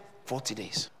spent 40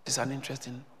 days. It's an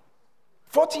interesting,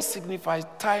 40 signifies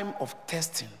time of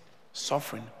testing,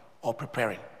 suffering, or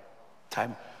preparing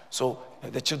time. So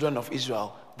the children of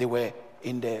Israel, they were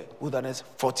in the wilderness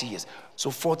 40 years. So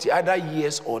 40 either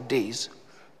years or days,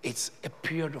 it's a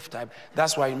period of time.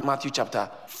 That's why in Matthew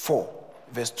chapter 4,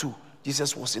 verse 2,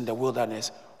 Jesus was in the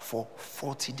wilderness for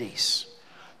 40 days.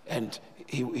 and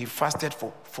he fasted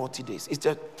for 40 days. It's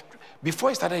just, before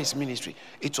he started his ministry,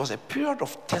 it was a period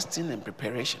of testing and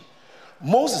preparation.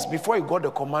 Moses, before he got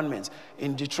the commandments,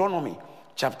 in Deuteronomy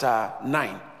chapter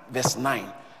 9, verse 9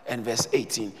 and verse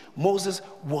 18, Moses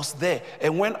was there.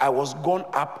 And when I was gone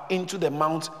up into the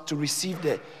mount to receive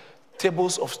the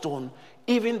tables of stone,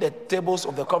 even the tables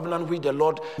of the covenant which the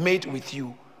Lord made with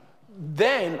you,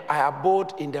 then I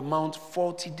abode in the mount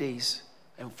 40 days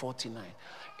and 40 nights.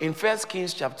 In 1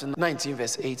 Kings chapter 19,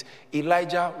 verse 8,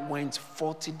 Elijah went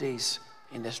 40 days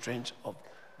in the strength of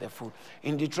the food.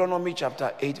 In Deuteronomy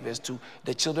chapter 8, verse 2,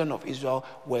 the children of Israel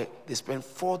they spent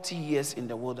 40 years in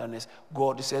the wilderness.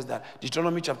 God says that,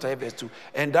 Deuteronomy chapter 8, verse 2,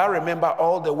 and thou remember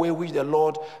all the way which the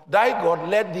Lord thy God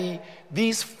led thee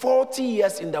these 40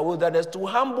 years in the wilderness to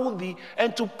humble thee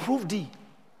and to prove thee.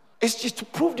 It's just to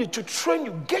prove thee, to train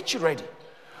you, get you ready.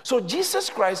 So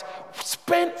Jesus Christ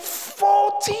spent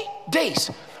 40 days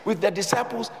with the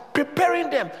disciples, preparing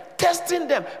them, testing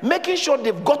them, making sure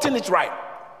they've gotten it right.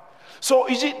 So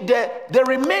you see, the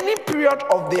remaining period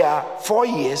of their 4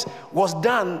 years was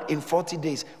done in 40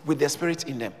 days with the Spirit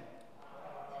in them.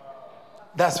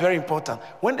 That's very important.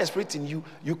 When the Spirit in you,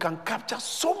 you can capture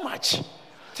so much.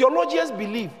 Theologians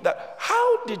believe that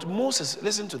how did Moses,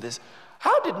 listen to this,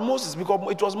 how did Moses,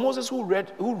 because it was Moses who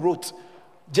wrote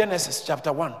Genesis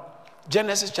chapter 1,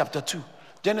 Genesis chapter 2,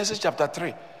 Genesis chapter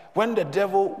 3. When the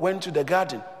devil went to the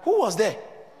garden, who was there?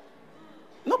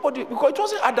 Nobody, because it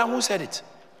wasn't Adam who said it.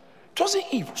 It wasn't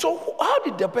Eve. So how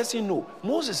did the person know?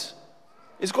 Moses.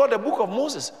 It's called the book of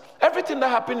Moses. Everything that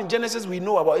happened in Genesis we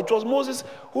know about. It was Moses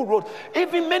who wrote.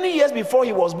 Even many years before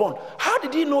he was born. How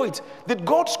did he know it? Did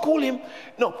God school him?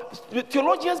 No.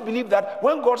 Theologians believe that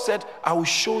when God said, I will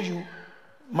show you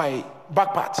my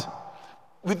back part,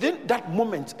 within that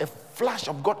moment, a flash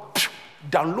of God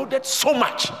downloaded so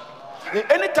much.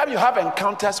 Anytime you have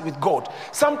encounters with God,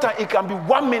 sometimes it can be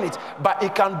 1 minute, but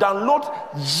it can download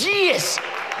years.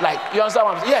 Like, you understand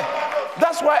what I'm saying? Yeah.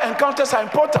 That's why encounters are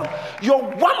important. Your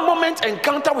 1 moment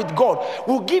encounter with God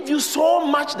will give you so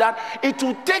much that it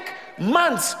will take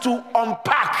months to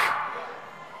unpack.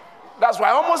 That's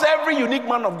why almost every unique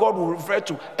man of God will refer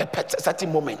to a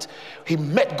certain moment. He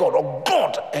met God, or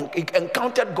God, and he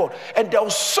encountered God. And there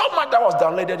was so much that was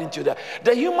downloaded into that.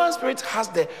 The human spirit has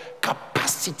the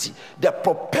capacity, the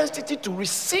propensity to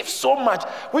receive so much,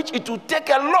 which it will take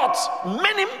a lot,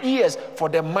 many years for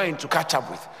the mind to catch up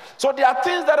with. So there are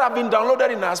things that have been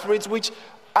downloaded in our spirits, which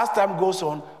as time goes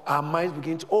on, our minds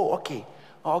begin to, okay,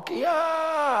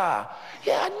 yeah,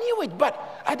 I knew it,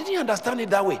 but I didn't understand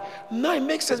it that way. Now it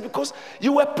makes sense because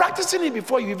you were practicing it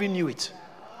before you even knew it.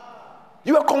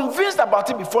 You were convinced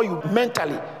about it before you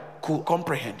mentally could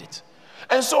comprehend it.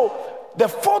 And so the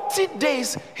 40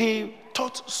 days he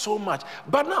taught so much.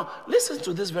 But now listen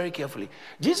to this very carefully.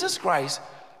 Jesus Christ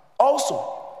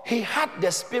also, he had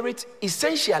the Spirit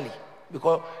essentially,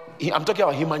 because I'm talking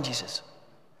about human Jesus.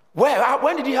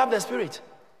 When did he have the Spirit?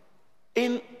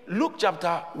 In Luke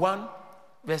chapter 1,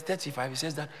 verse 35, it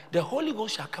says that the Holy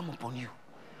Ghost shall come upon you,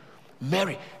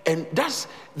 Mary. And that's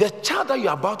the child that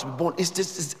you're about to be born.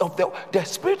 The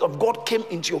Spirit of God came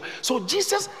into you. So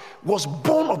Jesus was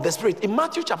born of the Spirit. In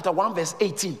Matthew chapter 1, verse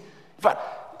 18, in fact,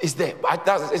 it's there.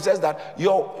 It says that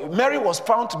Mary was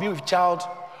found to be with child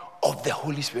of the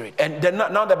Holy Spirit. And then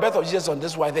now the birth of Jesus on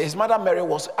this wise, his mother Mary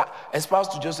was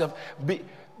espoused to Joseph.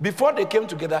 Before they came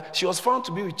together, she was found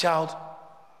to be with child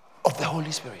of the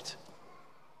Holy Spirit.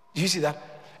 Do you see that?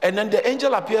 And then the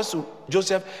angel appears to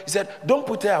Joseph. He said, don't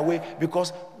put her away,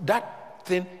 because that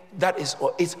thing that is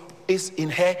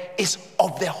in her is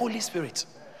of the Holy Spirit.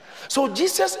 So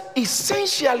Jesus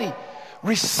essentially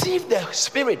received the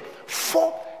Spirit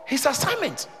for his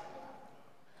assignment.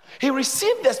 He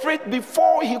received the Spirit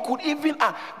before he could even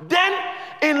act. Then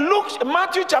in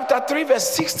Matthew chapter 3, verse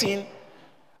 16,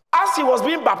 as he was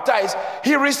being baptized,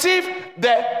 he received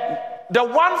the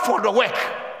one for the work.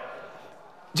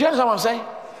 Do you understand what I'm saying?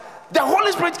 The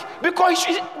Holy Spirit, because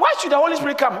why should the Holy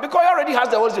Spirit come? Because he already has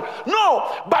the Holy Spirit. No,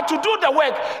 but to do the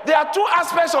work, there are two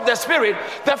aspects of the Spirit.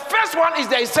 The first one is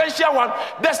the essential one.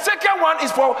 The second one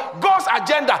is for God's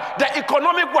agenda, the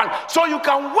economic one. So you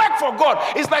can work for God.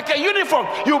 It's like a uniform.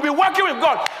 You'll be working with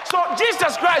God. So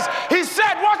Jesus Christ, he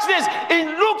said, watch this, in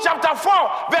Luke chapter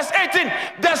 4, verse 18,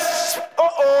 the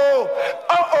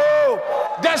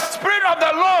Spirit of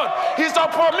the Lord is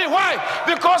upon me. Why?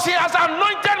 Because he has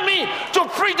anointed me to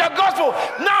preach the gospel.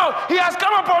 Now he has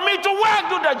come upon me to work,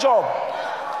 do the job.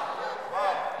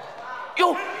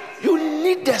 You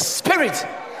need the Spirit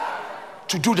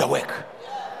to do the work.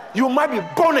 You might be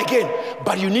born again,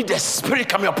 but you need the Spirit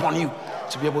coming upon you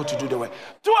to be able to do the work.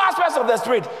 Two aspects of the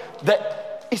Spirit: the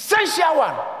essential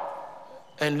one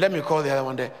And let me call the other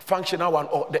one the functional one,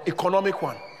 or the economic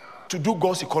one. To do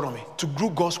God's economy, to do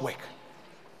God's work.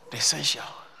 The essential.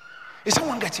 Is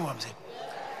someone getting what I'm saying?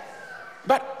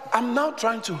 But I'm now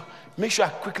trying to make sure I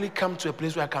quickly come to a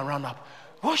place where I can round up.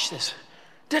 Watch this.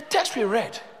 The text we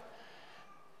read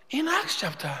in Acts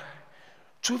chapter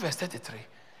 2 verse 33,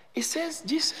 it says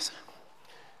Jesus.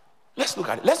 Let's look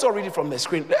at it. Let's all read it from the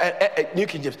screen. New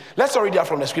King James. Let's all read it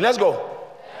from the screen. Let's go.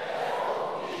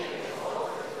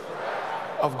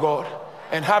 Of God,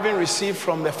 and having received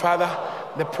from the Father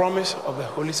the promise of the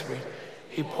Holy Spirit,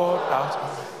 he poured out.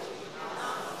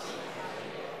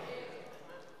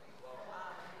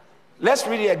 Let's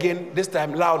read it again, this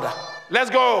time louder. Let's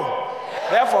go.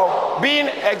 Therefore, being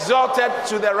exalted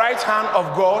to the right hand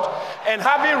of God, and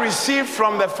having received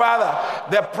from the Father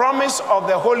the promise of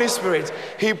the Holy Spirit,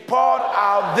 he poured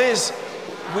out this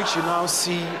which you now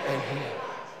see and hear.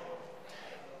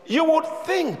 You would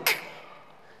think,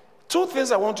 two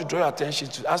things I want to draw your attention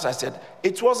to. As I said,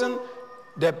 it wasn't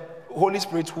the Holy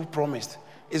Spirit who promised,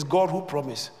 it's God who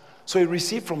promised. So he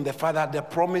received from the Father the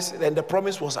promise, and the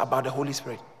promise was about the Holy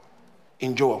Spirit.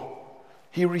 In Joel,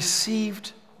 he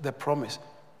received the promise.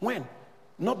 When?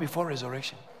 Not before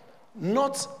resurrection.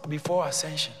 Not before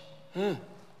ascension.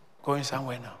 Going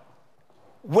somewhere now.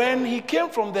 When he came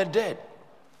from the dead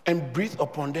and breathed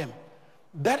upon them,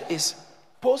 that is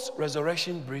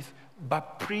post-resurrection breath,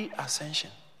 but pre-ascension.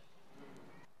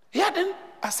 He hadn't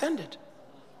ascended.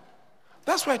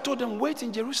 That's why I told them, wait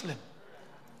in Jerusalem.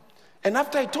 And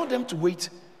after I told them to wait,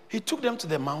 he took them to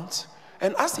the mount,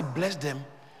 and as he blessed them,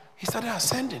 he started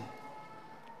ascending.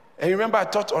 And remember, I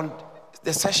taught on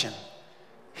the session.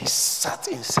 He sat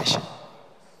in session.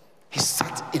 He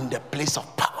sat in the place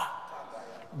of power.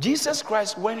 Jesus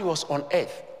Christ, when he was on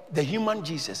earth, the human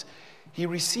Jesus, he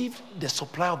received the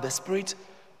supply of the Spirit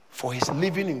for his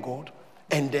living in God,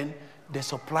 and then the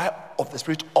supply of the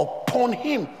Spirit upon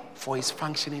him for his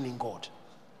functioning in God.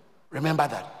 Remember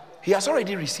that. He has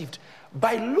already received.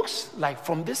 But it looks like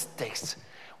from this text,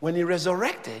 when he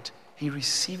resurrected, he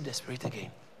received the Spirit again.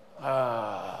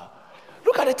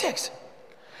 Look at the text.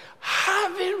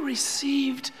 Having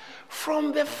received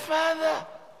from the Father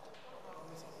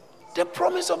the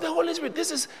promise of the Holy Spirit.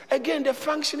 This is, again, the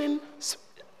functioning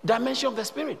dimension of the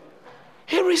Spirit.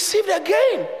 He received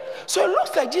again. So it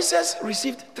looks like Jesus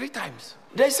received 3 times.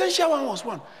 The essential one was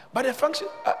 1. But the function...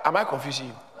 am I confusing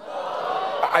you?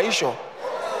 Are you sure?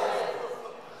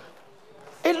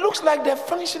 It looks like the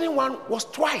functioning one was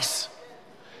twice.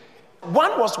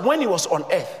 One was when he was on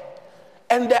earth,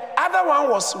 and the other one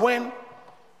was when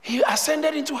he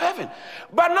ascended into heaven.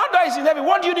 But now that he's in heaven,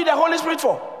 what do you need the Holy Spirit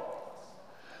for?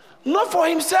 Not for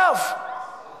himself,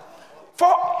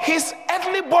 for his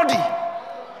earthly body.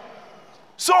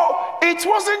 So it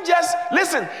wasn't just,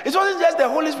 listen, it wasn't just the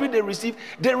Holy Spirit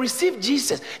they received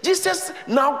Jesus. Jesus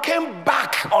now came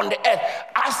back on the earth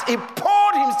as he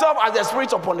poured himself as the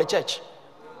Spirit upon the church.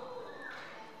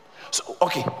 So,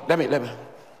 okay, let me.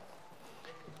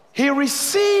 He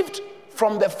received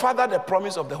from the Father the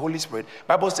promise of the Holy Spirit.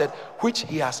 Bible said, which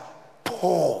he has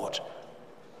poured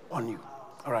on you.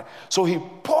 All right. So he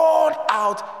poured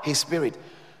out his Spirit.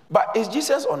 But is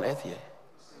Jesus on earth here?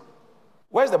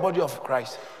 Where's the body of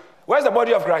Christ? Where's the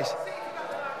body of Christ?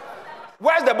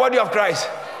 Where's the body of Christ?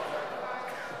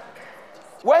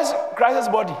 Where's Christ's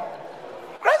body?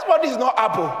 Christ's body is not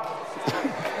Apple.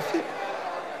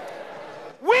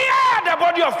 We are the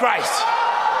body of Christ.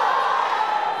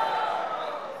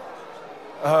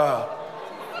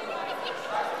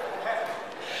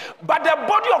 But the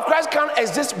body of Christ can't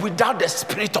exist without the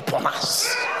Spirit upon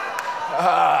us.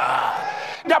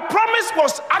 The promise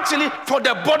was actually for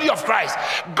the body of Christ.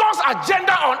 God's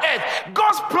agenda on earth,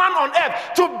 God's plan on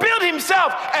earth, to build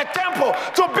himself a temple,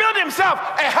 to build himself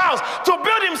a house, to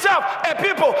build himself a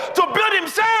people, to build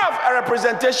himself a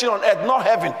representation on earth, not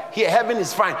heaven. Here, heaven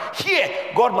is fine. Here,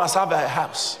 God must have a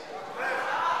house.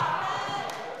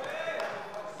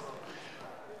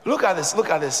 Look at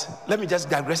this. Let me just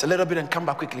digress a little bit and come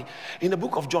back quickly. In the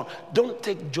book of John, don't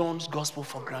take John's gospel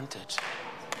for granted.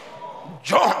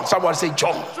 John, someone say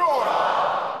John.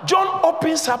 John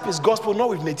opens up his gospel not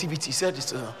with nativity. He said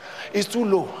it's too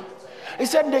low. He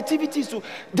said nativity is too.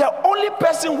 The only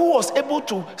person who was able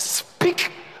to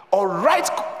speak or write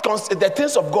the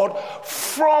things of God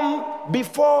from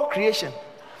before creation.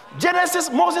 Genesis,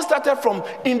 Moses started from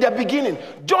in the beginning.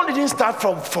 John didn't start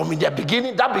from in the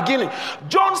beginning, that beginning.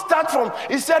 John started from,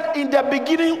 he said, in the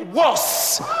beginning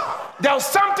was. There was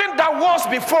something that was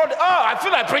before. I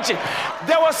feel like preaching.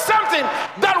 There was something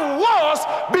that was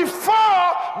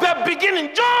before the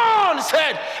beginning. John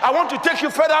said, I want to take you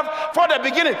further for the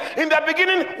beginning. In the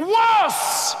beginning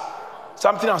was.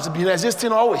 Something has been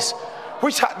existing always,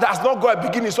 which does not go at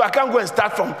beginning, so I can't go and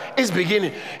start from its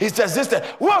beginning. It existed.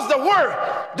 What's the Word?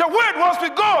 The Word was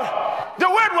with God. The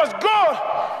Word was God.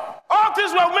 All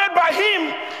things were made by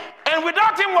Him, and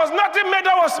without Him was nothing made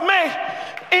that was made.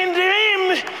 In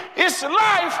Him is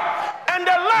life, and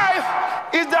the life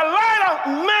is the light of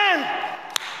men.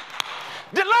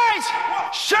 The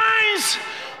light shines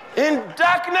in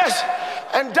darkness,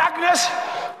 and darkness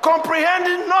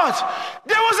comprehended not.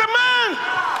 There was a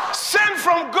man sent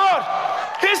from God.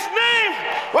 His name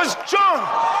was John.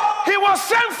 He was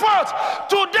sent forth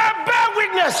to bear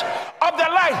witness of the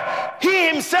light. He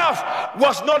himself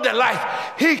was not the light.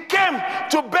 He came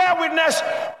to bear witness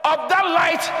of that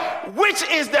light, which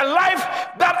is the life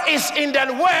that is in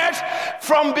the Word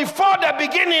from before the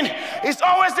beginning. It's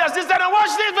always existed. And watch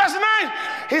this, verse 9.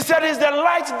 He said, "It's the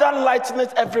light that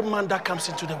lighteneth every man that comes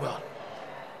into the world."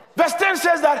 Verse 10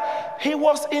 says that he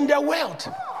was in the world,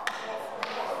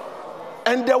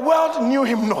 and the world knew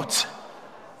him not.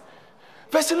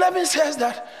 Verse 11 says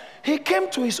that he came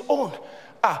to his own.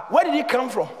 Where did he come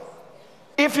from?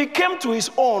 If he came to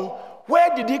his own,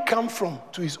 where did he come from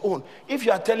to his own? If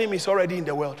you are telling me he's already in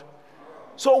the world.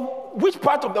 So which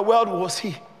part of the world was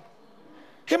he?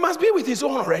 He must be with his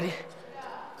own already.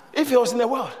 If he was in the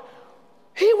world.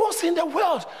 He was in the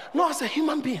world, not as a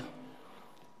human being.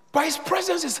 By his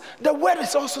presence, the Word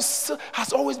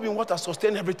has always been what has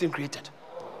sustained everything created.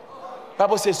 The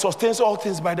Bible says, sustains all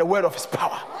things by the word of his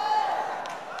power.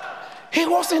 He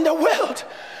was in the world,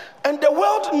 and the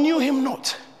world knew him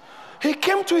not. He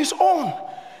came to his own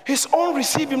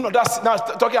received him not. That's now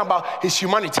talking about his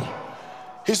humanity.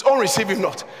 His own received him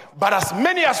not. But as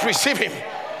many as receive him,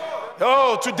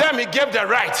 to them he gave the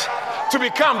right to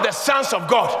become the sons of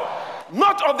God.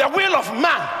 Not of the will of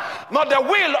man, not the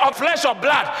will of flesh or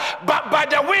blood, but by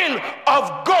the will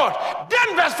of God.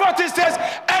 Then verse 14 says,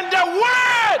 and the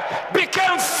Word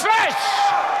became flesh.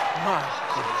 My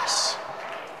goodness.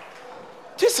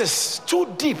 This is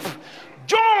too deep.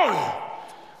 John,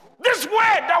 this Word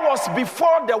that was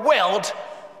before the world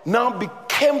now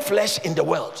became flesh in the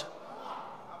world.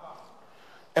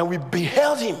 And we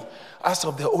beheld him as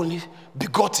of the only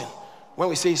begotten. When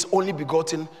we say he's only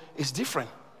begotten, it's different.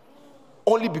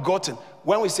 Only begotten.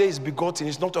 When we say he's begotten,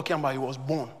 it's not talking about he was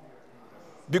born.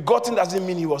 Begotten doesn't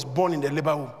mean he was born in the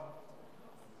labor womb.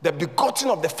 The begotten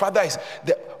of the Father is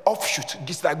the offshoot.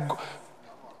 It's like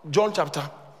John chapter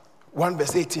 1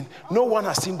 verse 18. No one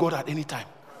has seen God at any time.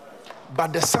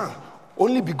 But the Son,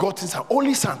 only begotten Son,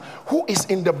 only Son, who is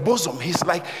in the bosom.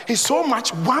 He's so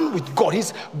much one with God.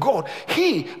 He's God.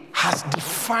 He has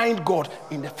defined God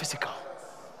in the physical.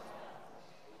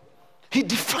 He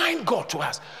defined God to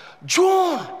us.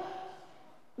 John.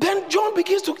 Then John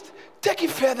begins to take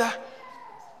it further.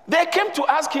 They came to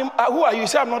ask him, who are you? He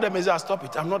said, I'm not the Messiah. Stop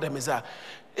it. I'm not the Messiah.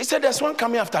 He said, there's one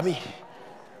coming after me.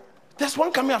 There's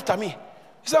one coming after me.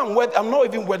 He said, I'm not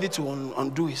even worthy to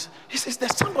undo it. He says,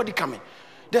 there's somebody coming.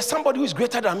 There's somebody who is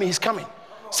greater than me. He's coming.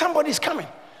 Somebody is coming.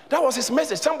 That was his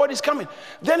message. Somebody's coming.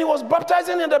 Then he was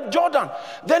baptizing in the Jordan.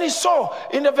 Then he saw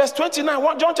in the verse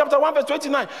 29, John chapter 1 verse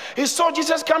 29, he saw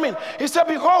Jesus coming. He said,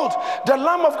 behold, the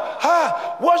Lamb of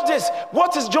watch this.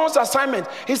 What is John's assignment?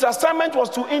 His assignment was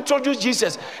to introduce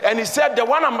Jesus. And he said, the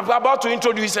one I'm about to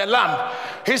introduce is a lamb.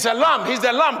 He's a lamb. He's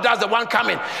the lamb. That's the one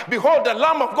coming. Behold, the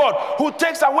Lamb of God who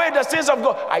takes away the sins of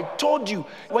God. I told you,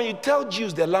 when you tell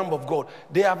Jews the Lamb of God,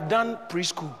 they have done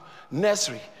preschool,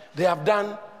 nursery. They have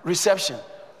done reception.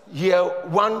 Year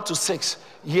 1 to 6,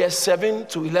 year 7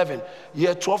 to 11,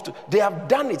 year 12 to... They have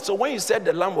done it. So when you said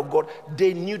the Lamb of God,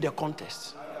 they knew the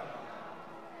context.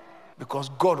 Because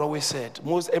God always said,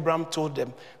 Abraham told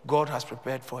them, God has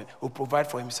prepared for him, will provide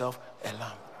for himself a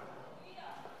lamb.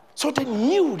 So they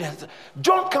knew that.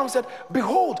 John comes and said,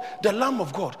 behold, the Lamb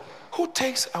of God, who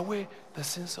takes away the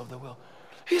sins of the world.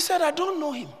 He said, I don't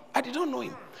know him. I did not know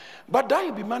him. But that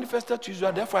he be manifested to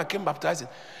Israel, therefore I came baptizing.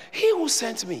 He who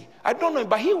sent me, I don't know him,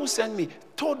 but he who sent me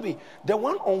told me, the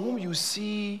one on whom you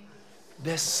see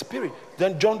the Spirit.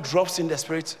 Then John drops in the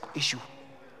Spirit issue.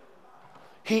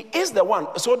 He is the one.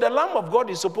 So the Lamb of God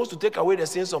is supposed to take away the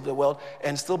sins of the world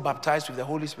and still baptize with the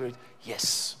Holy Spirit.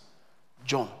 Yes.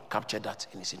 John captured that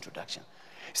in his introduction.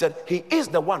 He said, he is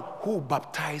the one who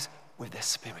baptized with the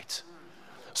Spirit.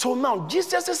 So now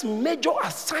Jesus' major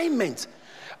assignment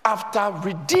after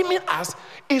redeeming us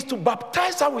is to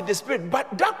baptize us with the Spirit.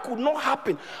 But that could not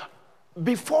happen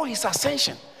before his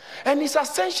ascension. And his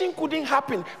ascension couldn't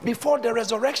happen before the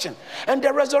resurrection. And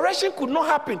the resurrection could not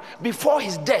happen before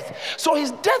his death. So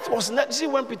his death was see,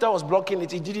 when Peter was blocking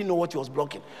it, he didn't know what he was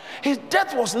blocking. His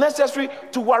death was necessary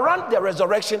to warrant the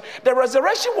resurrection. The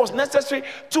resurrection was necessary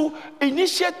to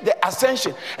initiate the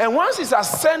ascension. And once he's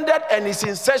ascended and he's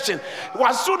in session,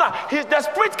 as soon as the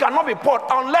Spirit cannot be poured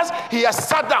unless he has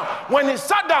sat down. When he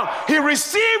sat down, he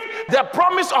received the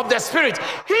promise of the Spirit.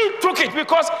 He took it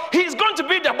because he's going to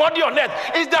be the body on earth.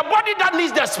 It's the body that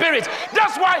needs the Spirit.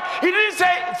 That's why he didn't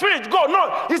say, Spirit, go.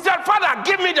 No, he said, Father,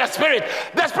 give me the Spirit.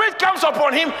 The Spirit comes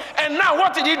upon him, and now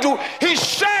what did he do? He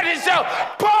shared himself,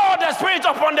 poured the Spirit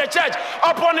upon the church,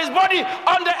 upon his body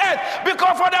on the earth.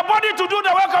 Because for the body to do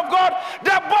the work of God,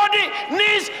 the body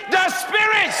needs the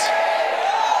Spirit.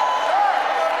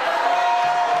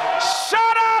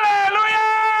 Shout hallelujah!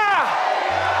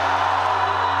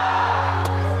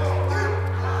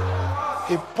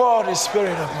 He poured his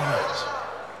Spirit upon us.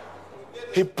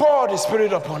 He poured his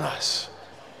Spirit upon us.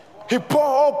 He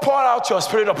pour out your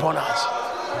Spirit upon us.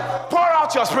 Pour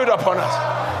out your Spirit upon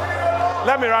us.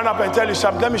 Let me run up and tell you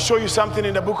something. Let me show you something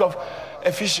in the book of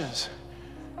Ephesians.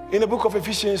 In the book of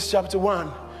Ephesians chapter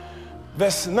 1,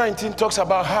 verse 19 talks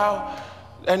about how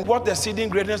and what the exceeding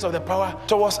greatness of the power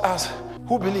towards us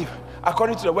who believe,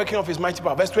 according to the working of his mighty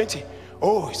power. Verse 20.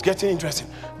 Oh, it's getting interesting.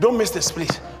 Don't miss this,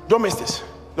 please. Don't miss this.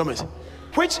 Don't miss it.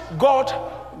 Which God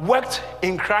worked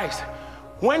in Christ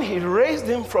when he raised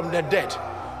him from the dead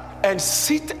and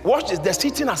seated, watch this, the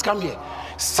seating has come here,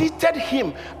 seated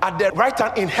him at the right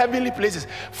hand in heavenly places,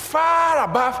 far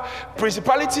above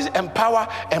principalities and power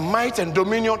and might and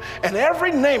dominion and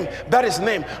every name that is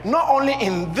named, not only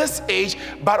in this age,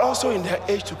 but also in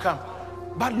the age to come.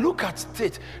 But look at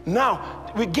it.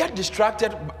 Now, we get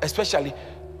distracted, especially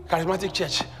charismatic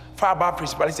church, far above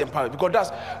principalities and power, because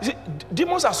that's, you see,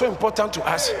 demons are so important to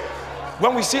us.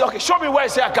 When we see, okay, show me where I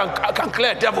say I can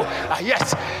clear devil.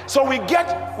 Yes. So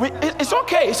it's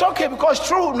okay because it's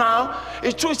true now.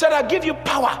 It's true. He said, I give you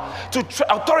power,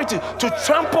 authority to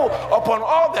trample upon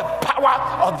all the power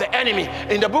of the enemy.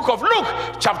 In the book of Luke,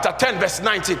 chapter 10, verse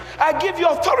 19, I give you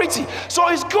authority. So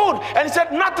it's good. And he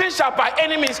said, nothing shall by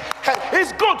enemies help.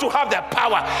 It's good to have the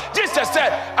power. Jesus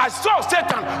said, I saw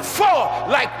Satan fall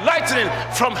like lightning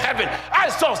from heaven. I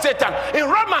saw Satan. In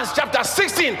Romans chapter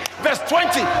 16, verse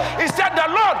 20, he said, the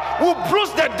Lord will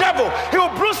bruise the devil. He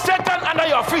will bruise Satan under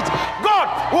your feet.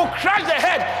 God will crush the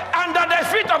head under the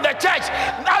feet of the church.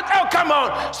 Oh, come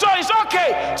on. So it's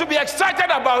okay to be excited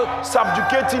about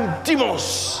subjugating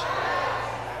demons.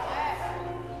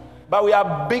 But we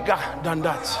are bigger than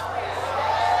that.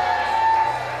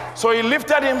 So he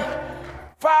lifted him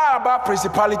far above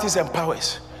principalities and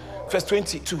powers. Verse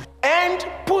 22. And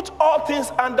put all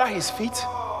things under his feet.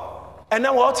 And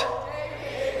then what?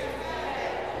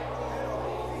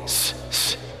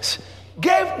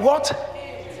 Gave what?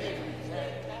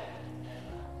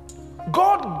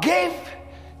 God gave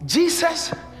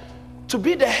Jesus to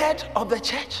be the head of the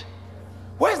church.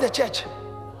 Where's the church?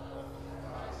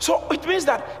 So it means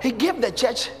that he gave the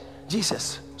church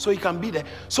Jesus so he can be there.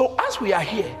 So as we are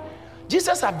here,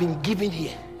 Jesus has been given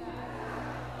here.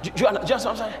 Do you understand what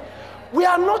I'm saying? We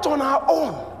are not on our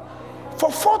own.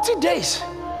 For 40 days,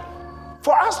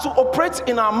 for us to operate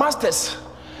in our masters,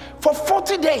 for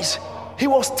 40 days, he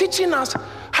was teaching us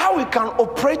how we can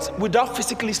operate without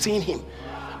physically seeing him.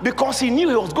 Because he knew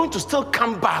he was going to still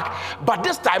come back, but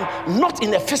this time not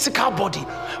in a physical body,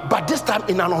 but this time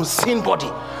in an unseen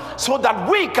body. So that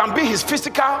we can be his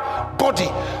physical body.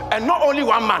 And not only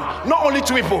one man, not only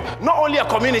two people, not only a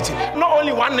community, not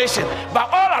only one nation, but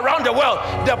all around the world.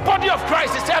 The body of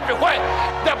Christ is everywhere.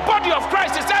 The body of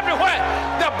Christ is everywhere.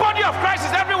 The body of Christ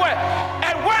is everywhere.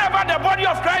 And wherever the body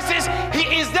of Christ is, he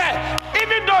is there.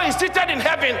 Even though he's seated in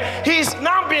heaven, he's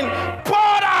now been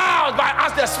poured out by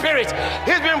us, the Spirit.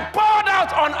 He's been poured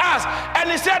out on us. And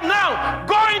he said, now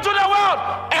go into the world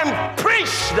and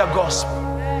preach the gospel.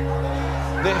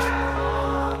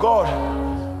 God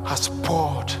has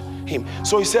poured him.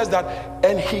 So he says that,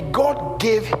 and God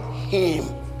gave him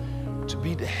to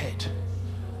be the head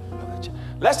of the church.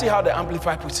 Let's see how the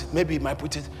Amplified puts it. Maybe it might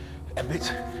put it a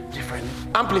bit differently.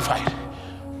 Amplified.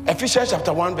 Ephesians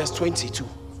chapter 1, verse 22.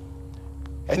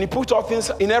 And he put all things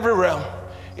in every realm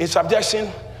in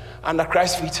subjection under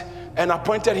Christ's feet, and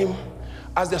appointed him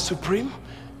as the supreme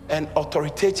and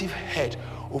authoritative head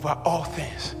over all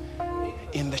things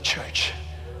in the church.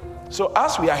 So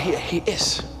as we are here, he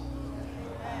is.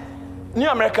 New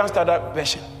American Standard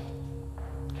Version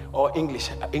or English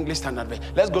Standard Version.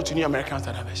 Let's go to New American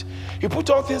Standard Version. He put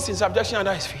all things in subjection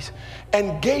under his feet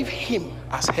and gave him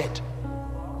as head.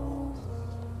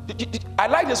 I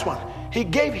like this one. He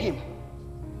gave him.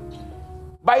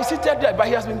 But he's seated there, but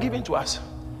he has been given to us.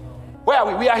 Where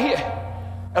are we? We are here.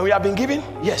 And we have been given?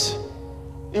 Yes.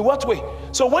 In what way?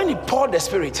 So when he poured the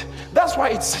Spirit, that's why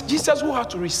it's Jesus who had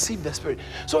to receive the Spirit.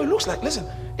 So it looks like, listen,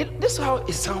 this is how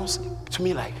it sounds to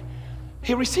me like.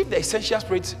 He received the essential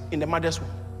Spirit in the mother's womb.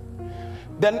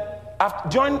 Then,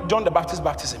 during John the Baptist's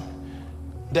baptism,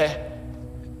 the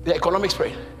economic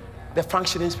Spirit, the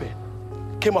functioning Spirit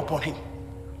came upon him.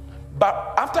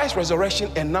 But after his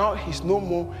resurrection, and now he's no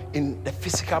more in the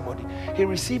physical body, he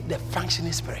received the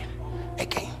functioning Spirit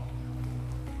again.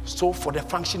 So for the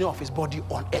functioning of his body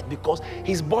on earth, because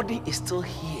his body is still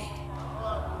here.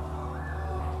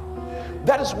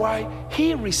 That is why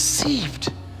he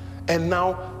received, and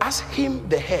now as him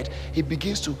the head, he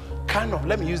begins to kind of,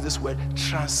 let me use this word,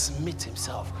 transmit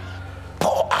himself,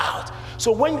 pour out.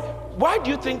 So why do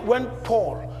you think when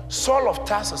Paul, Saul of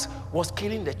Tarsus, was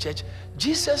killing the church,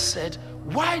 Jesus said,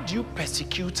 why do you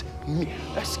persecute me?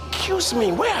 Excuse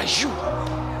me, where are you?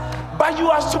 But you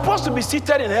are supposed to be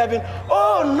seated in heaven.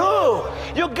 Oh no,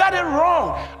 you got it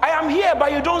wrong. I am here,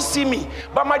 but you don't see me.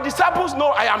 But my disciples know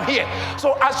I am here.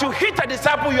 So as you hit a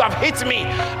disciple, you have hit me.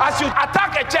 As you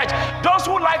attack a church, those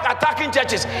who like attacking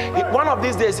churches, one of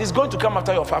these days is going to come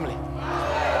after your family.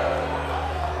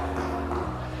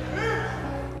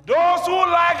 Those who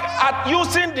like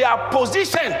using their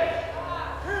position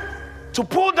to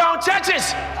pull down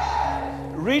churches.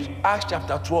 Read Acts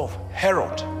chapter 12.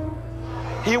 Herod.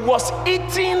 He was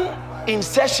eating in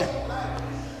session.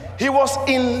 He was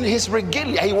in his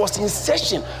regalia. He was in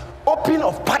session. Opening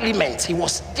of parliament. He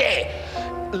was there.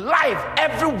 Live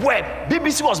everywhere.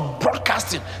 BBC was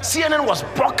broadcasting. CNN was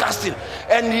broadcasting.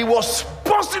 And he was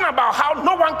boasting about how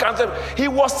no one can save. He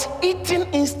was eating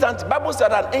instant. The Bible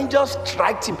said an angel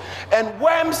struck him. And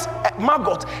worms,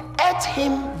 maggot, ate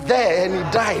him there and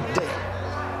he died there.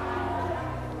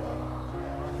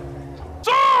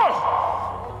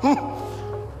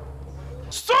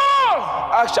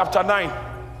 Saul! Acts chapter 9.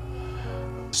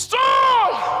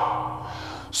 Saul!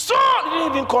 Saul! He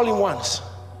didn't even call him once.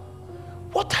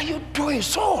 What are you doing,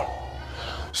 Saul?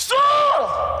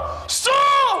 Saul!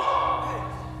 Saul!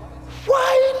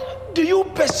 Why do you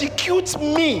persecute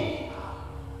me?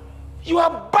 You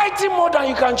are biting more than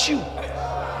you can chew.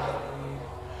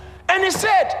 And he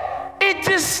said, it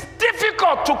is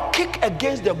difficult to kick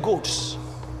against the goats.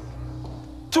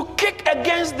 To kick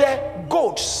against the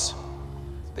goats.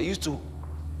 They used to,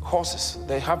 horses,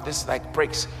 they have this like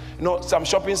brakes. You know, some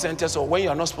shopping centers, or when you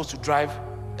are not supposed to drive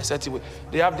a certain way,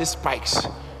 they have these spikes.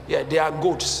 Yeah, they are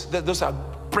goats. Those are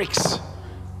brakes.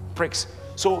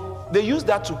 So they use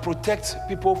that to protect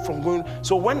people from going.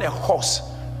 So when a horse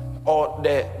or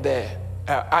the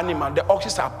animal, the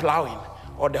oxen are plowing,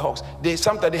 or the hogs,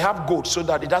 sometimes they have goats so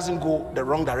that it doesn't go the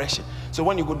wrong direction. So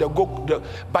when you go,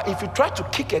 but if you try to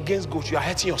kick against goats, you are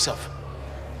hurting yourself.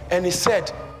 And he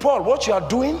said, Paul, what you are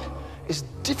doing is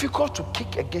difficult to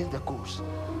kick against the goats.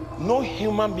 No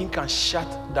human being can shut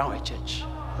down a church.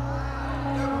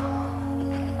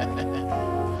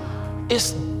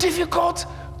 It's difficult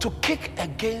to kick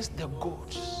against the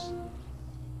goats.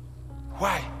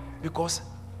 Why? Because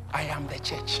I am the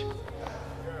church.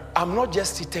 I'm not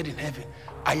just seated in heaven.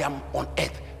 I am on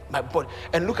earth, my body.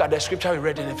 And look at the scripture we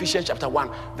read in Ephesians chapter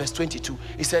 1, verse 22.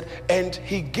 He said, and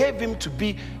he gave him to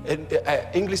be,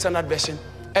 English Standard Version,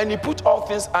 and he put all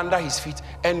things under his feet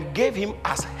and gave him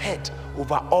as head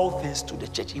over all things to the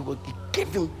church. He gave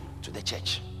him to the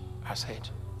church as head.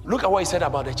 Look at what he said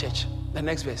about the church. The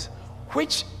next verse.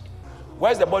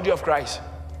 Where's the body of Christ?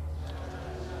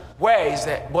 Where is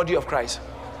the body of Christ?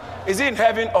 Is it in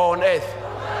heaven or on earth?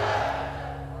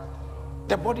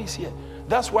 The body is here.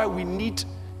 That's why we need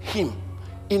him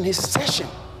in his session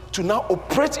to now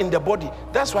operate in the body.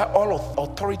 That's why all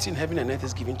authority in heaven and earth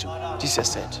is given to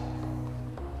Jesus said.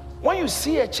 When you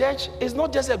see a church, it's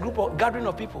not just a group of gathering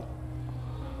of people.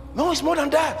 No, it's more than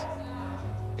that.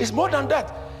 It's more than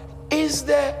that. It's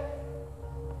the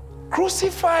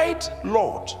crucified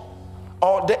Lord,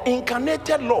 or the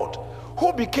incarnated Lord,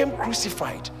 who became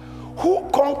crucified, who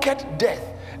conquered death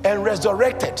and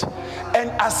resurrected and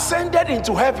ascended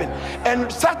into heaven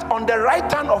and sat on the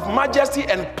right hand of majesty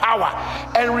and power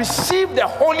and received the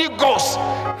Holy Ghost.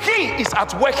 He is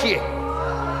at work here.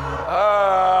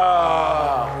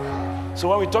 So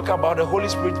when we talk about the Holy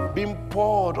Spirit being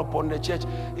poured upon the church,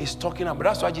 it's talking about,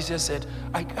 that's why Jesus said,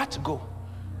 I got to go.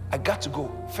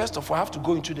 First of all, I have to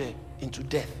go into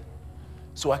death,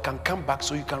 so I can come back,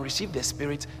 so you can receive the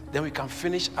Spirit, then we can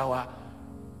finish our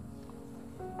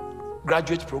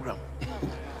graduate program.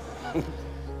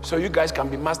 So you guys can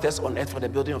be masters on earth for the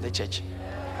building of the church.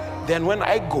 Then when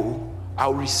I go,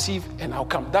 I'll receive and I'll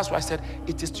come. That's why I said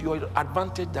it is to your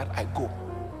advantage that I go.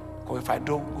 Or if I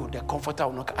don't go, the comforter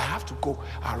will not come. I have to go,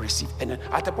 I'll receive. And then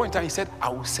at a point in time, he said, I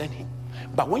will send him.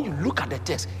 But when you look at the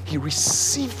text, he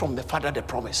received from the Father the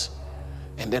promise.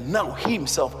 And then now he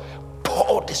himself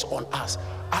poured this on us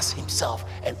as himself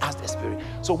and as the Spirit.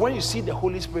 So when you see the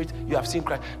Holy Spirit, you have seen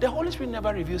Christ. The Holy Spirit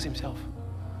never reveals himself.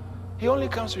 He only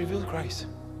comes to reveal Christ.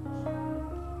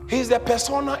 He is the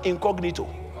persona incognito.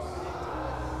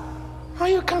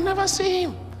 And you can never see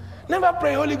him. Never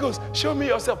pray, Holy Ghost, show me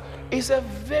yourself. It's a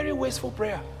very wasteful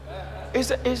prayer.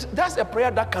 That's a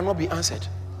prayer that cannot be answered.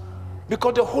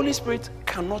 Because the Holy Spirit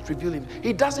cannot reveal him.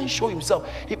 He doesn't show himself.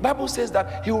 The Bible says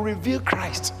that he will reveal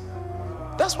Christ.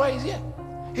 That's why he's here.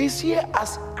 He's here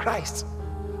as Christ.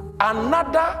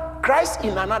 Another Christ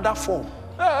in another form.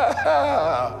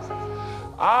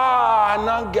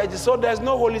 Now get it. So there's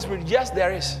no Holy Spirit. Yes,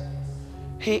 there is.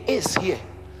 He is here.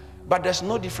 But there's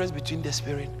no difference between the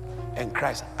Spirit and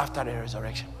Christ after the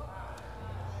resurrection.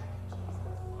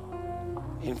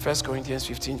 In 1 Corinthians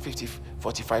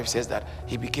 15:45 says that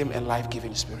he became a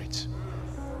life-giving spirit.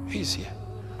 He's here.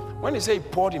 When he said he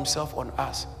poured himself on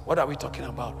us, what are we talking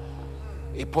about?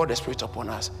 He poured the Spirit upon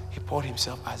us. He poured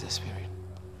himself as a Spirit.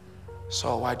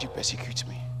 So why do you persecute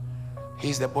me? He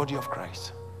is the body of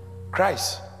Christ.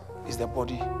 Christ is the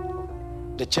body.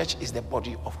 The church is the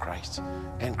body of Christ.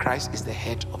 And Christ is the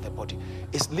head of the body.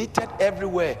 It's littered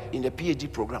everywhere in the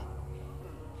PhD program.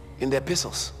 In the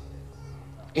epistles.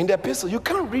 In the epistles, you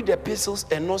can't read the epistles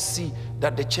and not see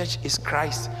that the church is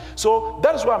Christ. So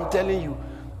that's why I'm telling you,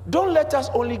 don't let us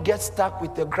only get stuck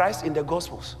with the Christ in the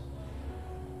Gospels.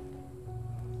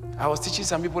 I was teaching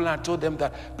some people and I told them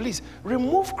that, please,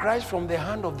 remove Christ from the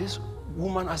hand of this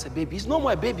woman as a baby. He's no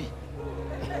more a baby.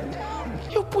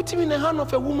 You put him in the hand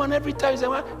of a woman every time. You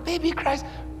say, baby Christ,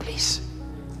 please.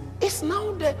 It's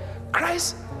now the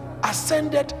Christ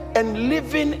ascended and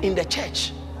living in the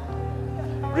church.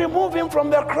 Remove him from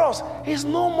the cross. He's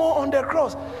no more on the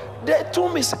cross. The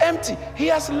tomb is empty. He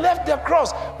has left the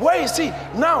cross. Where is he?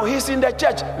 Now he's in the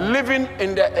church, living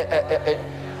in the...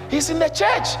 he's in the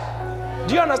church.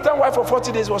 Do you understand why for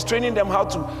 40 days he was training them how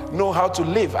to know how to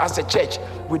live as a church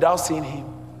without seeing him?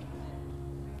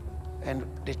 And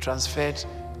they transferred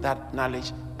that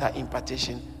knowledge, that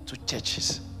impartation to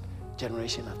churches,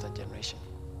 generation after generation.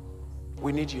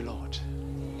 We need you, Lord.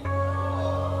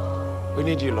 We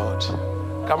need you, Lord.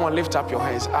 Come on, lift up your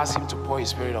hands. Ask him to pour his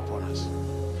Spirit upon us.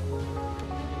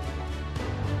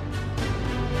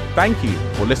 Thank you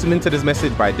for listening to this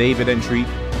message by David Entry.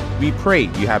 We pray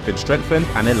you have been strengthened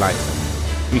and enlightened.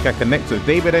 You can connect with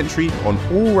David Entry on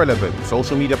all relevant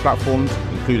social media platforms,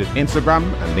 including Instagram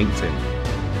and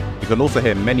LinkedIn. You can also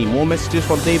hear many more messages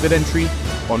from David Entry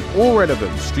on all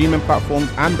relevant streaming platforms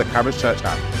and the Charis Church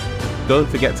app. Don't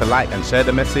forget to like and share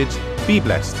the message. Be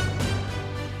blessed.